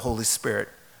by the Holy Spirit.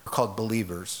 We're called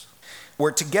believers.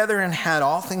 Were together and had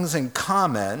all things in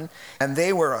common, and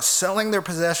they were selling their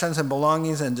possessions and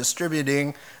belongings and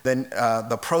distributing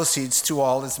the proceeds to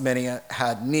all as many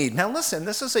had need. Now listen,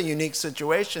 this is a unique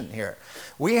situation here.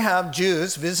 We have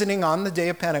Jews visiting on the day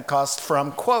of Pentecost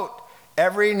from, quote,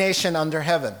 every nation under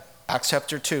heaven. Acts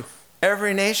chapter 2.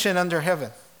 Every nation under heaven.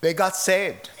 They got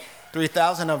saved,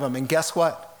 3,000 of them, and guess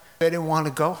what? They didn't want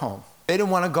to go home. They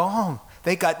didn't want to go home.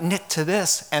 They got knit to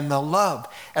this and the love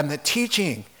and the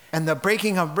teaching and the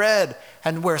breaking of bread,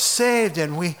 and we're saved,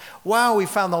 and we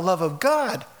found the love of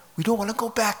God. We don't want to go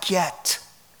back yet.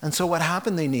 And so what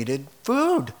happened? They needed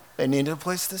food. They needed a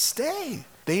place to stay.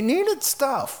 They needed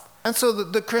stuff. And so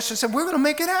the Christian said, we're going to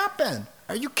make it happen.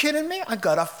 Are you kidding me? I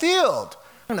got a field.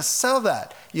 I'm going to sell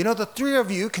that. You know, the three of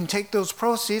you can take those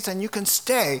proceeds and you can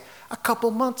stay a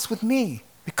couple months with me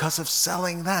because of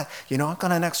selling that. You know, I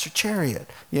got an extra chariot.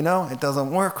 You know, it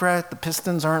doesn't work right. The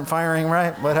pistons aren't firing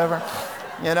right, whatever.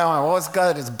 You know, I always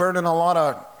got it. It's burning a lot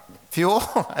of fuel.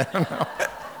 I don't know.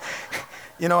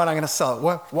 You know what? I'm going to sell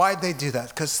it. Why'd they do that?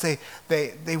 Because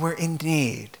they were in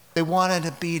need. They wanted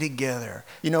to be together.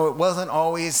 You know, it wasn't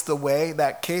always the way,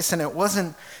 that case, and it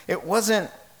wasn't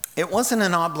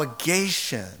an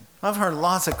obligation. I've heard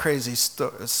lots of crazy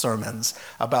sermons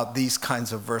about these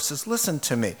kinds of verses. Listen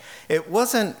to me. It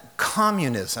wasn't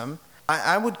communism.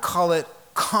 I would call it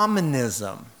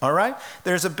communism, all right?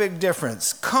 There's a big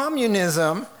difference.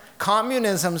 Communism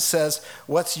says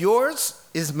what's yours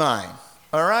is mine,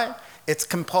 all right? It's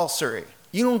compulsory.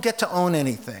 You don't get to own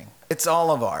anything. It's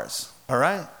all of ours, all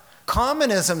right?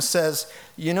 Communism says,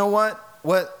 you know what?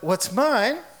 What's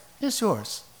mine is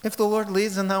yours. If the Lord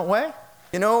leads in that way,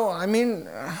 you know, I mean,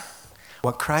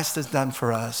 what Christ has done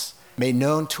for us, made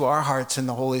known to our hearts in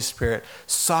the Holy Spirit,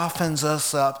 softens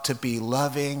us up to be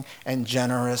loving and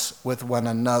generous with one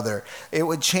another. It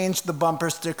would change the bumper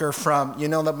sticker from, you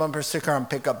know, the bumper sticker on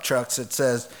pickup trucks. It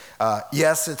says,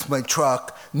 yes, it's my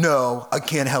truck. No, I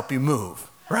can't help you move,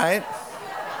 right?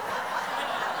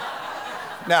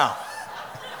 Now,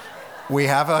 we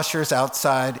have ushers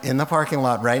outside in the parking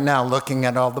lot right now looking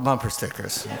at all the bumper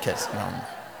stickers. In case,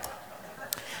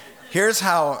 Here's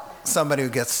how somebody who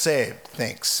gets saved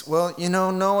thinks. Well, you know,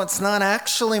 no, it's not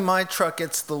actually my truck,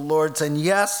 it's the Lord's. And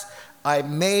yes, I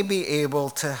may be able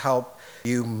to help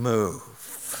you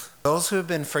move. Those who have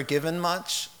been forgiven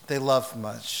much, they love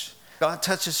much. God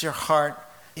touches your heart,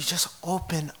 you just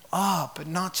open up,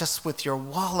 and not just with your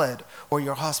wallet or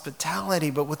your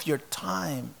hospitality, but with your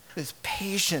time. With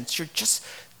patience, you're just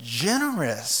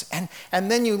generous. And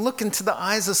then you look into the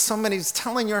eyes of somebody who's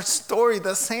telling your story,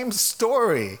 the same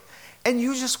story. And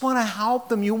you just want to help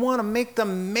them. You want to make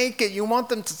them make it. You want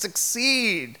them to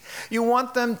succeed. You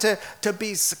want them to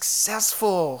be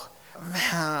successful.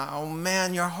 Man, oh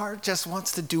man, your heart just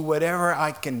wants to do whatever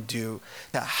I can do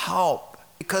to help.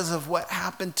 Because of what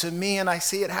happened to me, and I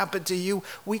see it happen to you,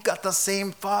 we got the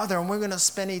same Father, and we're going to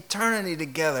spend eternity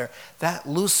together. That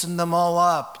loosened them all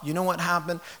up. You know what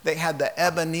happened? They had the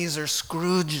Ebenezer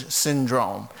Scrooge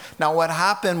syndrome. Now, what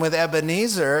happened with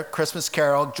Ebenezer, Christmas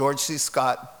Carol, George C.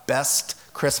 Scott, best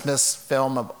Christmas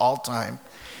film of all time,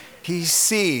 he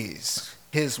sees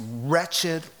his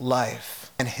wretched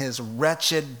life and his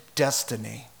wretched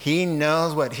destiny. He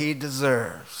knows what he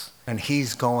deserves. And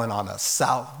he's going on a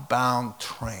southbound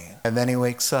train. And then he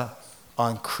wakes up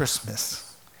on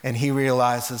Christmas and he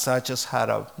realizes, I just had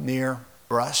a near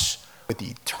brush with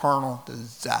eternal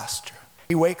disaster.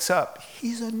 He wakes up,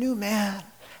 he's a new man.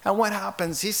 And what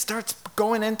happens? He starts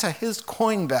going into his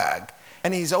coin bag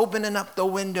and he's opening up the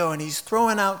window and he's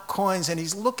throwing out coins and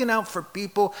he's looking out for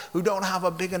people who don't have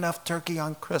a big enough turkey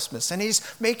on Christmas. And he's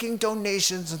making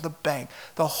donations in the bank.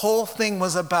 The whole thing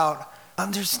was about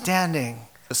understanding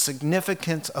the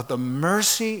significance of the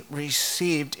mercy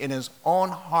received in his own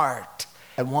heart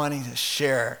and wanting to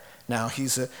share. Now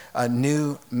he's a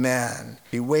new man.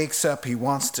 He wakes up, he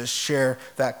wants to share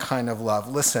that kind of love.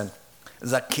 Listen,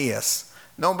 Zacchaeus.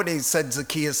 Nobody said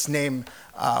Zacchaeus' name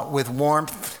with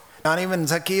warmth. Not even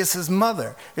Zacchaeus'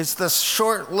 mother. It's the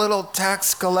short little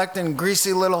tax collecting,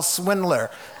 greasy little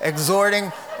swindler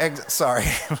exhorting. Sorry.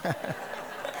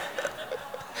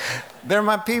 They're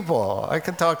my people. I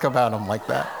could talk about them like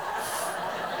that.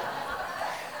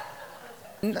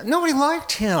 Nobody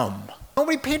liked him.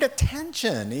 Nobody paid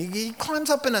attention. He climbs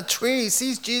up in a tree,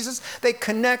 sees Jesus, they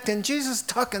connect, and Jesus is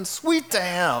talking sweet to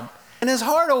him. And his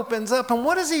heart opens up, and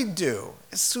what does he do?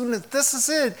 As soon as this is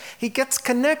it, he gets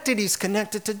connected. He's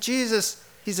connected to Jesus.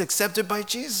 He's accepted by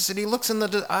Jesus, and he looks in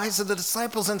the eyes of the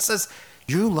disciples and says,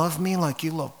 you love me like you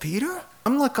love Peter?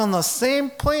 I'm like on the same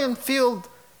playing field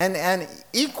and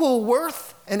equal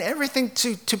worth and everything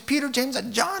to Peter, James,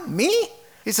 and John. Me?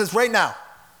 He says, right now,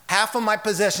 half of my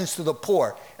possessions to the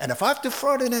poor. And if I've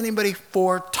defrauded anybody,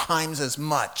 4 times as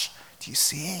much. Do you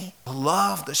see? The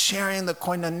love, the sharing, the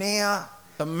koinonia,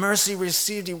 the mercy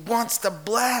received. He wants to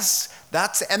bless.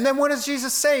 And then what does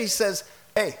Jesus say? He says,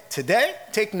 hey, today,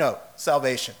 take note,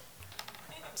 salvation.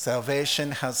 Salvation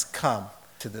has come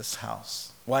to this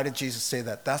house. Why did Jesus say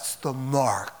that? That's the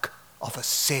mark of a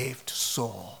saved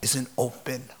soul, is an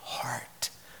open heart,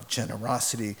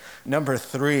 generosity. Number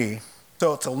 3,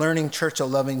 so it's a learning church, a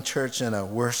loving church, and a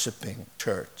worshiping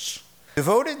church.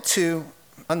 Devoted to,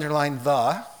 underline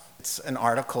the, it's an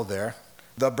article there,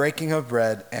 the breaking of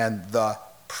bread and the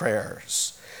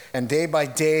prayers. and day by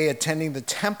day attending the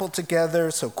temple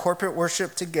together, so corporate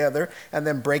worship together, and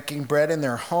then breaking bread in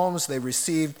their homes, they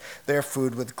received their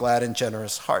food with glad and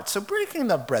generous hearts. So breaking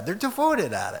the bread, they're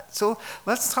devoted at it. So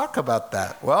let's talk about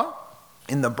that. Well,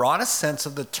 in the broadest sense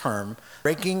of the term,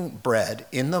 breaking bread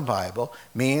in the Bible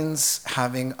means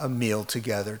having a meal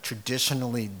together,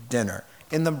 traditionally dinner,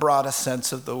 in the broadest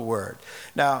sense of the word.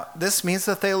 Now, this means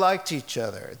that they liked each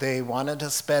other. They wanted to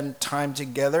spend time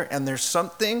together, and there's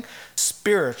something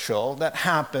spiritual that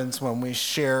happens when we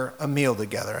share a meal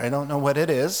together. I don't know what it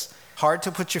is. Hard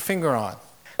to put your finger on.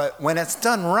 But when it's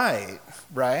done right?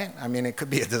 I mean, it could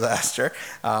be a disaster,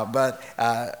 but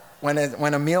when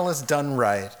a meal is done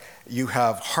right, you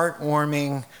have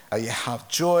heartwarming, you have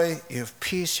joy, you have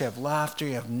peace, you have laughter,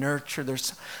 you have nurture.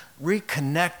 There's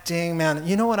reconnecting, man.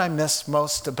 You know what I miss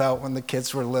most about when the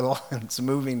kids were little? It's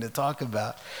moving to talk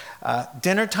about.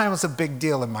 Dinner time was a big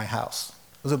deal in my house.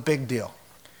 It was a big deal.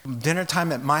 Dinner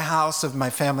time at my house of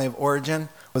my family of origin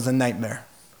was a nightmare.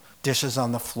 Dishes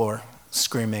on the floor,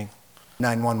 screaming,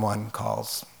 911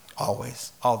 calls,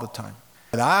 always, all the time.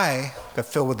 And I got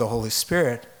filled with the Holy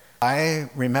Spirit. I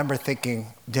remember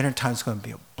thinking dinner time's going to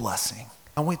be a blessing.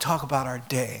 And we talk about our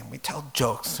day, and we tell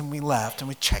jokes, and we laughed, and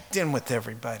we checked in with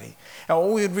everybody.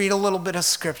 And we would read a little bit of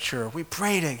scripture. We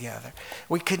pray together.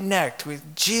 We connect.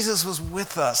 Jesus was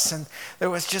with us, and there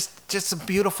was just a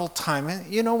beautiful time.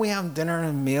 And we have dinner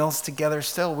and meals together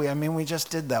still. We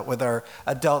just did that with our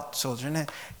adult children.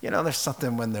 And, there's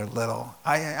something when they're little.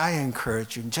 I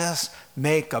encourage you, just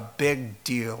make a big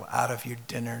deal out of your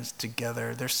dinners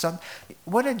together.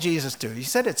 What did Jesus do? He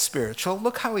said it's spiritual.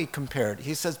 Look how he compared.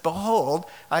 He says, behold,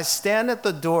 I stand at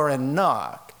the door and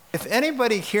knock. If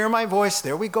anybody hear my voice,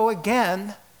 there we go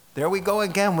again. There we go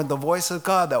again with the voice of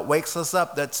God that wakes us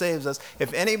up, that saves us.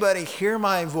 If anybody hear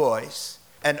my voice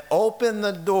and open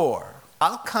the door,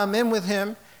 I'll come in with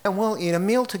him and we'll eat a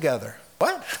meal together.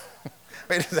 What?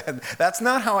 Wait a second. That's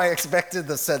not how I expected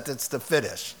the sentence to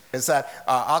finish. It's that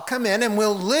I'll come in and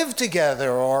we'll live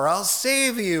together, or I'll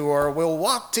save you, or we'll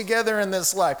walk together in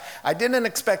this life. I didn't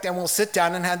expect, and we'll sit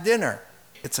down and have dinner.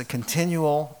 It's a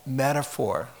continual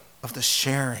metaphor of the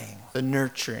sharing, the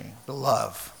nurturing, the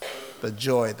love, the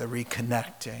joy, the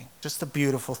reconnecting. Just a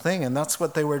beautiful thing, and that's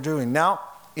what they were doing. Now,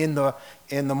 in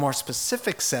the more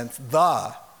specific sense,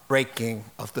 the breaking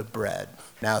of the bread.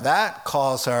 Now that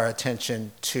calls our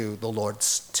attention to the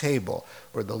Lord's table,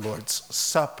 or the Lord's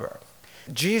Supper.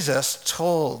 Jesus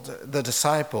told the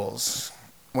disciples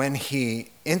when he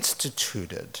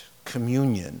instituted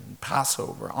communion,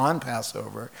 on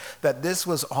Passover, that this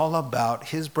was all about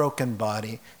his broken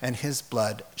body and his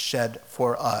blood shed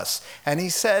for us. And he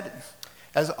said,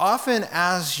 as often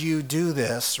as you do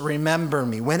this, remember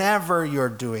me, whenever you're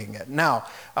doing it. Now,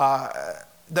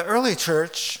 the early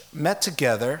church met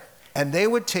together, and they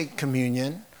would take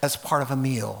communion as part of a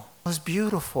meal. It was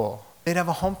beautiful. They'd have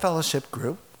a home fellowship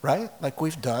group, right, like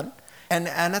we've done. And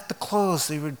at the close,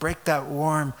 they would break that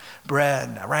warm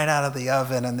bread right out of the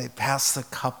oven, and they'd pass the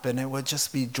cup, and it would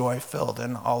just be joy-filled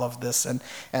and all of this. And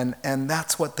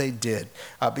that's what they did,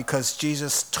 because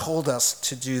Jesus told us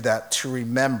to do that, to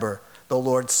remember the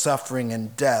Lord's suffering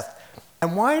and death.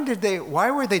 And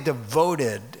why were they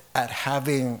devoted at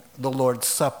having the Lord's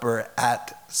Supper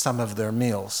at some of their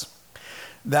meals?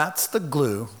 That's the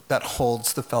glue that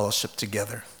holds the fellowship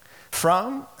together.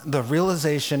 From the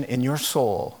realization in your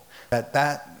soul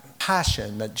that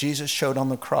passion that Jesus showed on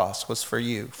the cross was for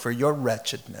you, for your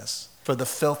wretchedness, for the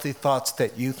filthy thoughts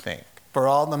that you think, for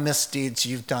all the misdeeds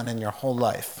you've done in your whole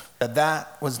life,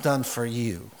 that was done for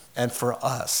you and for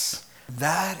us.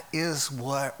 That is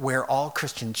where all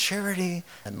Christian charity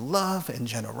and love and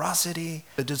generosity,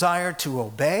 the desire to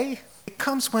obey, it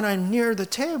comes when I'm near the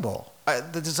table.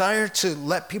 The desire to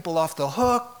let people off the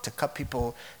hook, to cut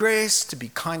people grace, to be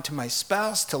kind to my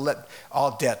spouse, to let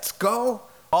all debts go.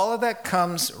 All of that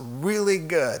comes really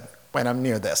good when I'm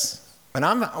near this.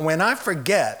 When I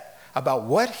forget about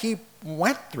what he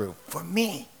went through for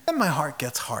me, then my heart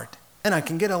gets hard. And I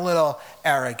can get a little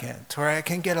arrogant, or I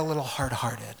can get a little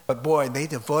hard-hearted. But boy, they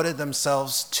devoted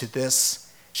themselves to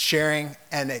this sharing,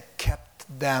 and it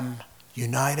kept them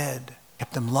united,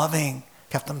 kept them loving,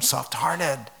 kept them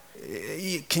soft-hearted.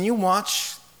 Can you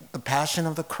watch the Passion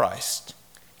of the Christ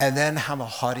and then have a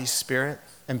haughty spirit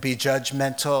and be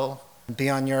judgmental,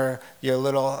 be on your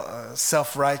little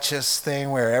self-righteous thing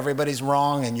where everybody's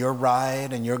wrong and you're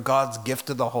right and you're God's gift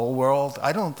to the whole world?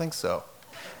 I don't think so.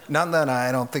 Not that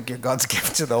I don't think you're God's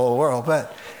gift to the whole world,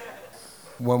 but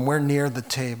when we're near the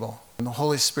table and the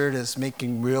Holy Spirit is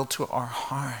making real to our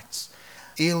hearts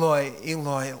Eloi,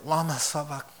 Eloi, lama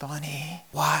sabachthani.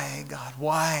 Why, God,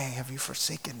 why have you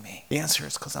forsaken me? The answer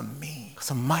is because of me,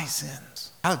 because of my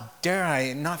sins. How dare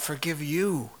I not forgive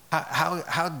you?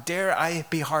 How dare I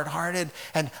be hard-hearted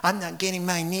and I'm not getting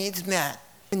my needs met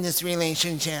in this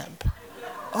relationship?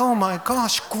 Oh my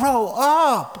gosh, grow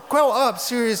up,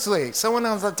 seriously. Someone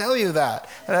else will tell you that.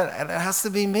 It has to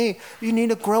be me. You need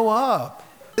to grow up.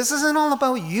 This isn't all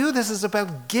about you, this is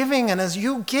about giving, and as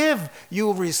you give, you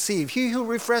will receive. He who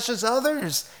refreshes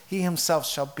others, he himself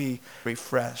shall be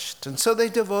refreshed. And so they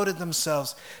devoted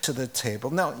themselves to the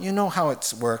table. Now, you know how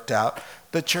it's worked out.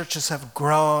 The churches have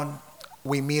grown.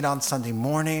 We meet on Sunday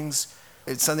mornings.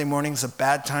 Sunday morning's a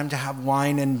bad time to have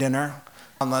wine and dinner,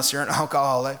 unless you're an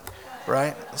alcoholic,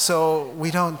 right? So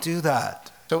we don't do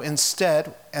that. So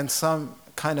instead, and some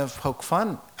kind of poke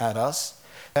fun at us,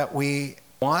 that we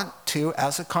want to,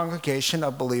 as a congregation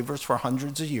of believers for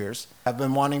hundreds of years, have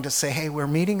been wanting to say, hey, we're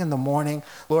meeting in the morning.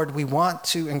 Lord, we want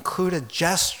to include a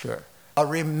gesture, a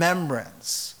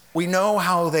remembrance. We know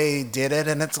how they did it,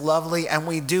 and it's lovely, and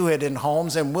we do it in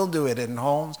homes, and we'll do it in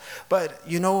homes. But,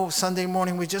 Sunday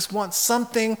morning, we just want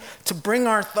something to bring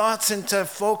our thoughts into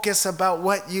focus about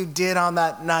what you did on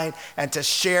that night and to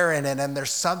share in it. And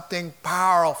there's something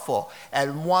powerful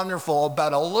and wonderful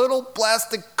about a little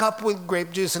plastic cup with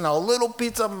grape juice and a little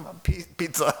pizza.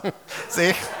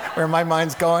 See where my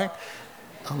mind's going?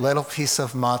 A little piece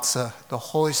of matzah. The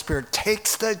Holy Spirit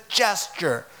takes the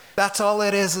gesture. That's all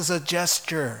it is a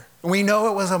gesture. We know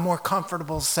it was a more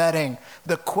comfortable setting.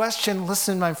 The question,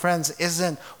 listen, my friends,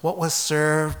 isn't what was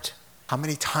served, how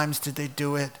many times did they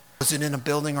do it, was it in a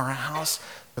building or a house?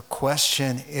 The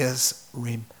question is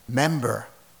remember.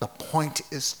 The point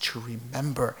is to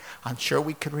remember. I'm sure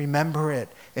we could remember it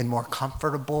in more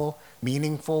comfortable,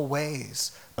 meaningful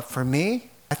ways. But for me,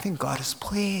 I think God is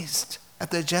pleased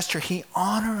at the gesture. He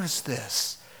honors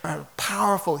this.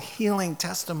 Powerful healing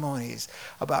testimonies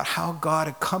about how God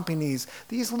accompanies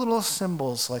these little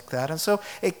symbols like that. And so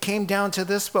it came down to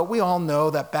this, but we all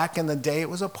know that back in the day it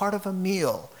was a part of a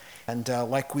meal, and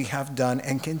like we have done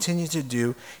and continue to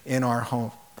do in our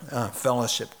home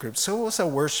fellowship group. So it was a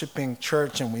worshiping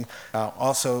church, and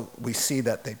we see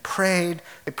that they prayed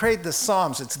the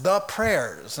Psalms. It's the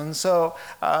prayers, and so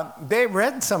they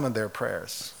read some of their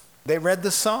prayers. They read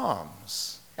the Psalms.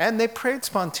 And they prayed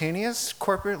spontaneous,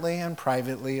 corporately and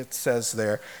privately, it says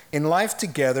there, in life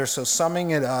together. So summing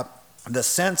it up, the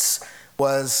sense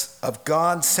was of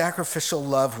God's sacrificial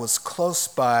love was close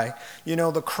by.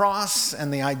 The cross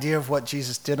and the idea of what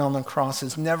Jesus did on the cross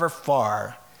is never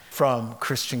far from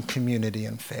Christian community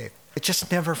and faith. It's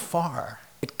just never far.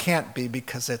 It can't be,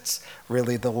 because it's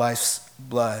really the life's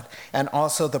blood. And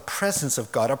also the presence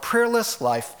of God. A prayerless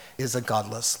life is a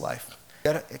godless life.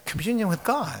 You got a communion with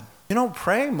God. You don't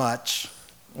pray much.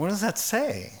 What does that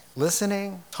say?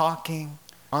 Listening, talking,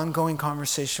 ongoing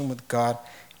conversation with God.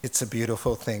 It's a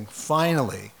beautiful thing.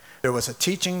 Finally, there was a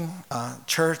teaching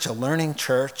church, a learning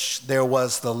church. There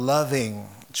was the loving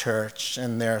church,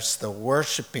 and there's the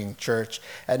worshiping church.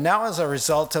 And now, as a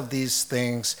result of these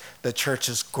things, the church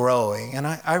is growing. And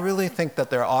I really think that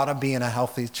there ought to be, in a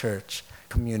healthy church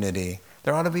community,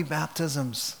 there ought to be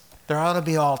baptisms. There ought to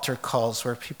be altar calls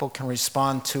where people can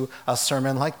respond to a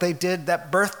sermon like they did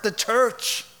that birthed the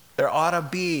church. There ought to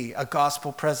be a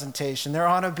gospel presentation. There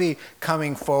ought to be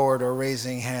coming forward or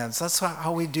raising hands. That's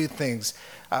how we do things.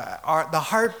 The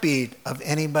heartbeat of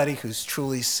anybody who's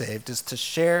truly saved is to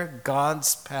share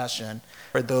God's passion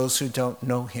for those who don't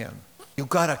know him. You've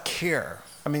got to care.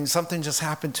 Something just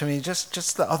happened to me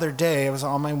just the other day. I was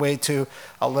on my way to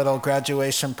a little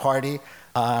graduation party.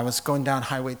 I was going down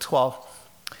Highway 12.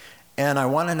 And I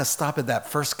wanted to stop at that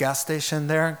first gas station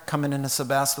there, coming into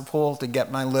Sebastopol, to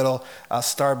get my little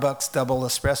Starbucks double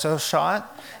espresso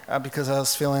shot because I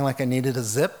was feeling like I needed a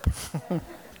zip.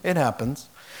 It happens.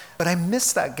 But I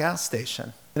missed that gas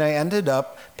station. And I ended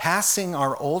up passing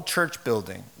our old church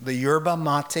building, the Yerba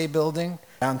Mate building,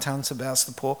 downtown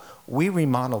Sebastopol. We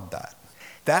remodeled that.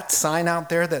 That sign out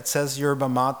there that says Yerba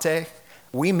Mate,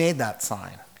 we made that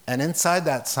sign. And inside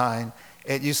that sign,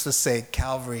 it used to say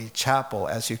Calvary Chapel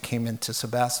as you came into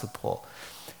Sebastopol.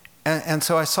 And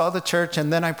so I saw the church,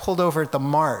 and then I pulled over at the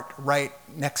Mart right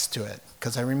next to it,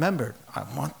 because I remembered, I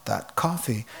want that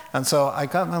coffee. And so I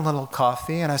got my little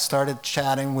coffee, and I started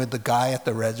chatting with the guy at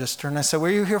the register. And I said, were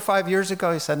you here 5 years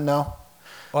ago? He said, no.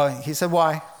 Well, he said,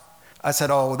 why? I said,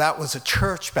 oh, that was a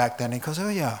church back then. He goes, oh,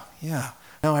 yeah.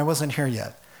 No, I wasn't here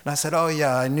yet. And I said, oh,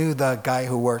 yeah, I knew the guy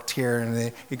who worked here.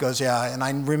 And he goes, yeah, and I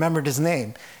remembered his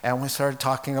name. And we started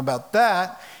talking about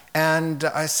that. And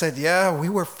I said, yeah, we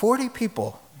were 40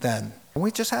 people then And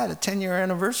we just had a 10-year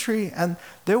anniversary, and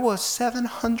there was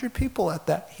 700 people at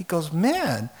that. He goes,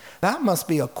 man, that must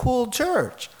be a cool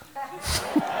church.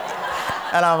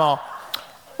 And I'm all,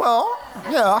 well,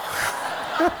 yeah.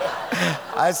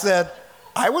 I said,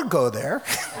 I would go there.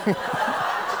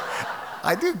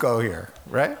 I do go here,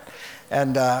 right?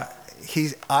 And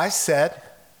I said,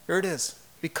 here it is.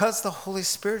 Because the Holy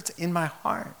Spirit's in my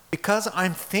heart. Because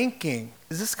I'm thinking,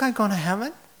 is this guy going to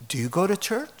heaven? Do you go to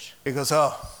church? He goes,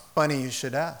 oh, funny you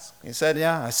should ask. He said,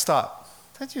 yeah, I stopped.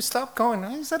 I said, you stopped going?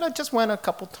 He said, I just went a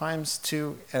couple times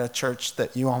to a church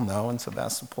that you all know in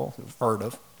Sebastopol, you've heard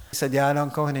of. He said, yeah, I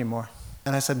don't go anymore.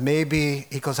 And I said, maybe,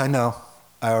 he goes, I know,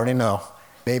 I already know.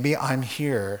 Maybe I'm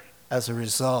here as a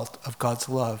result of God's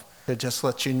love to just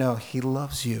let you know he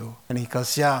loves you. And he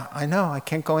goes, yeah, I know, I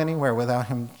can't go anywhere without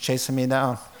him chasing me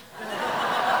down.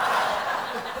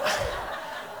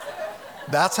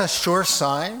 That's a sure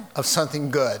sign of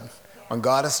something good when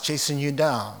God is chasing you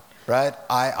down, right?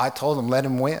 I told him, let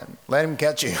him win. Let him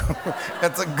catch you.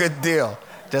 That's a good deal.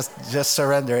 Just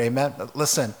surrender, amen? But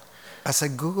listen, I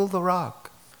said, Google The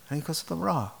Rock. And he goes, The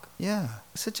Rock? Yeah.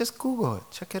 I said, just Google it.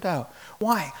 Check it out.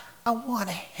 Why? I want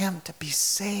him to be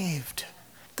saved.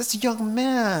 This young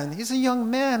man, he's a young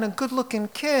man, a good-looking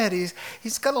kid.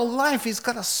 He's got a life. He's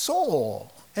got a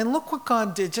soul. And look what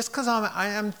God did. Just because I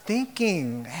am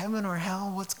thinking heaven or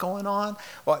hell, what's going on?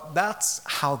 Well, that's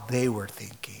how they were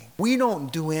thinking. We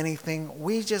don't do anything.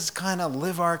 We just kind of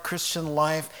live our Christian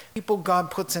life. People God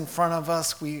puts in front of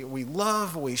us, we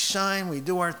love, we shine, we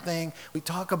do our thing. We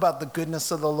talk about the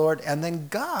goodness of the Lord, and then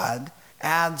God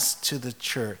adds to the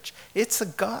church. It's a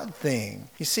God thing.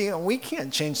 You see, we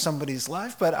can't change somebody's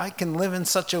life, but I can live in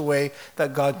such a way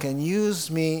that God can use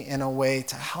me in a way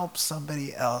to help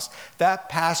somebody else. That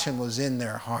passion was in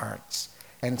their hearts.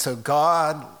 And so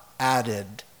God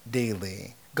added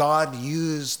daily. God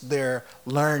used their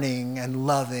learning and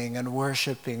loving and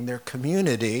worshiping their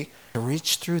community to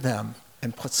reach through them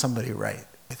and put somebody right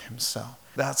with himself.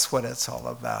 That's what it's all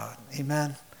about.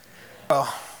 Amen?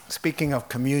 Well, speaking of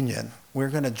communion, we're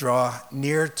going to draw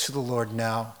near to the Lord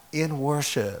now in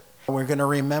worship. We're going to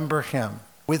remember him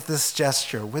with this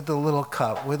gesture, with the little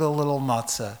cup, with a little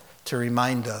matzah to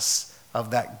remind us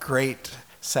of that great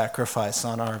sacrifice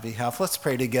on our behalf. Let's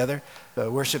pray together. The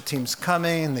worship team's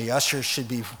coming. The ushers should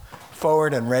be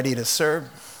forward and ready to serve.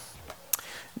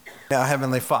 Now,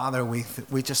 Heavenly Father,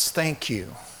 we just thank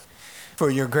you for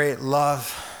your great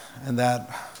love and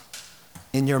that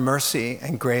in your mercy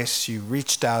and grace, you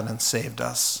reached out and saved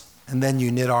us. And then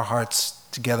you knit our hearts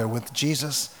together with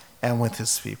Jesus and with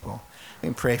his people. We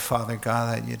pray, Father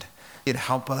God, that you'd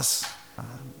help us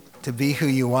to be who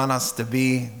you want us to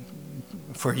be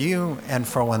for you and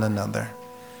for one another.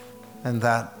 And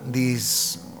that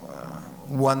these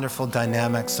wonderful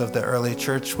dynamics of the early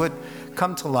church would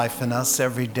come to life in us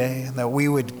every day, and that we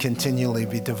would continually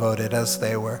be devoted as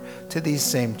they were to these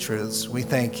same truths. We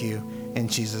thank you in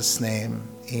Jesus' name.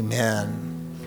 Amen.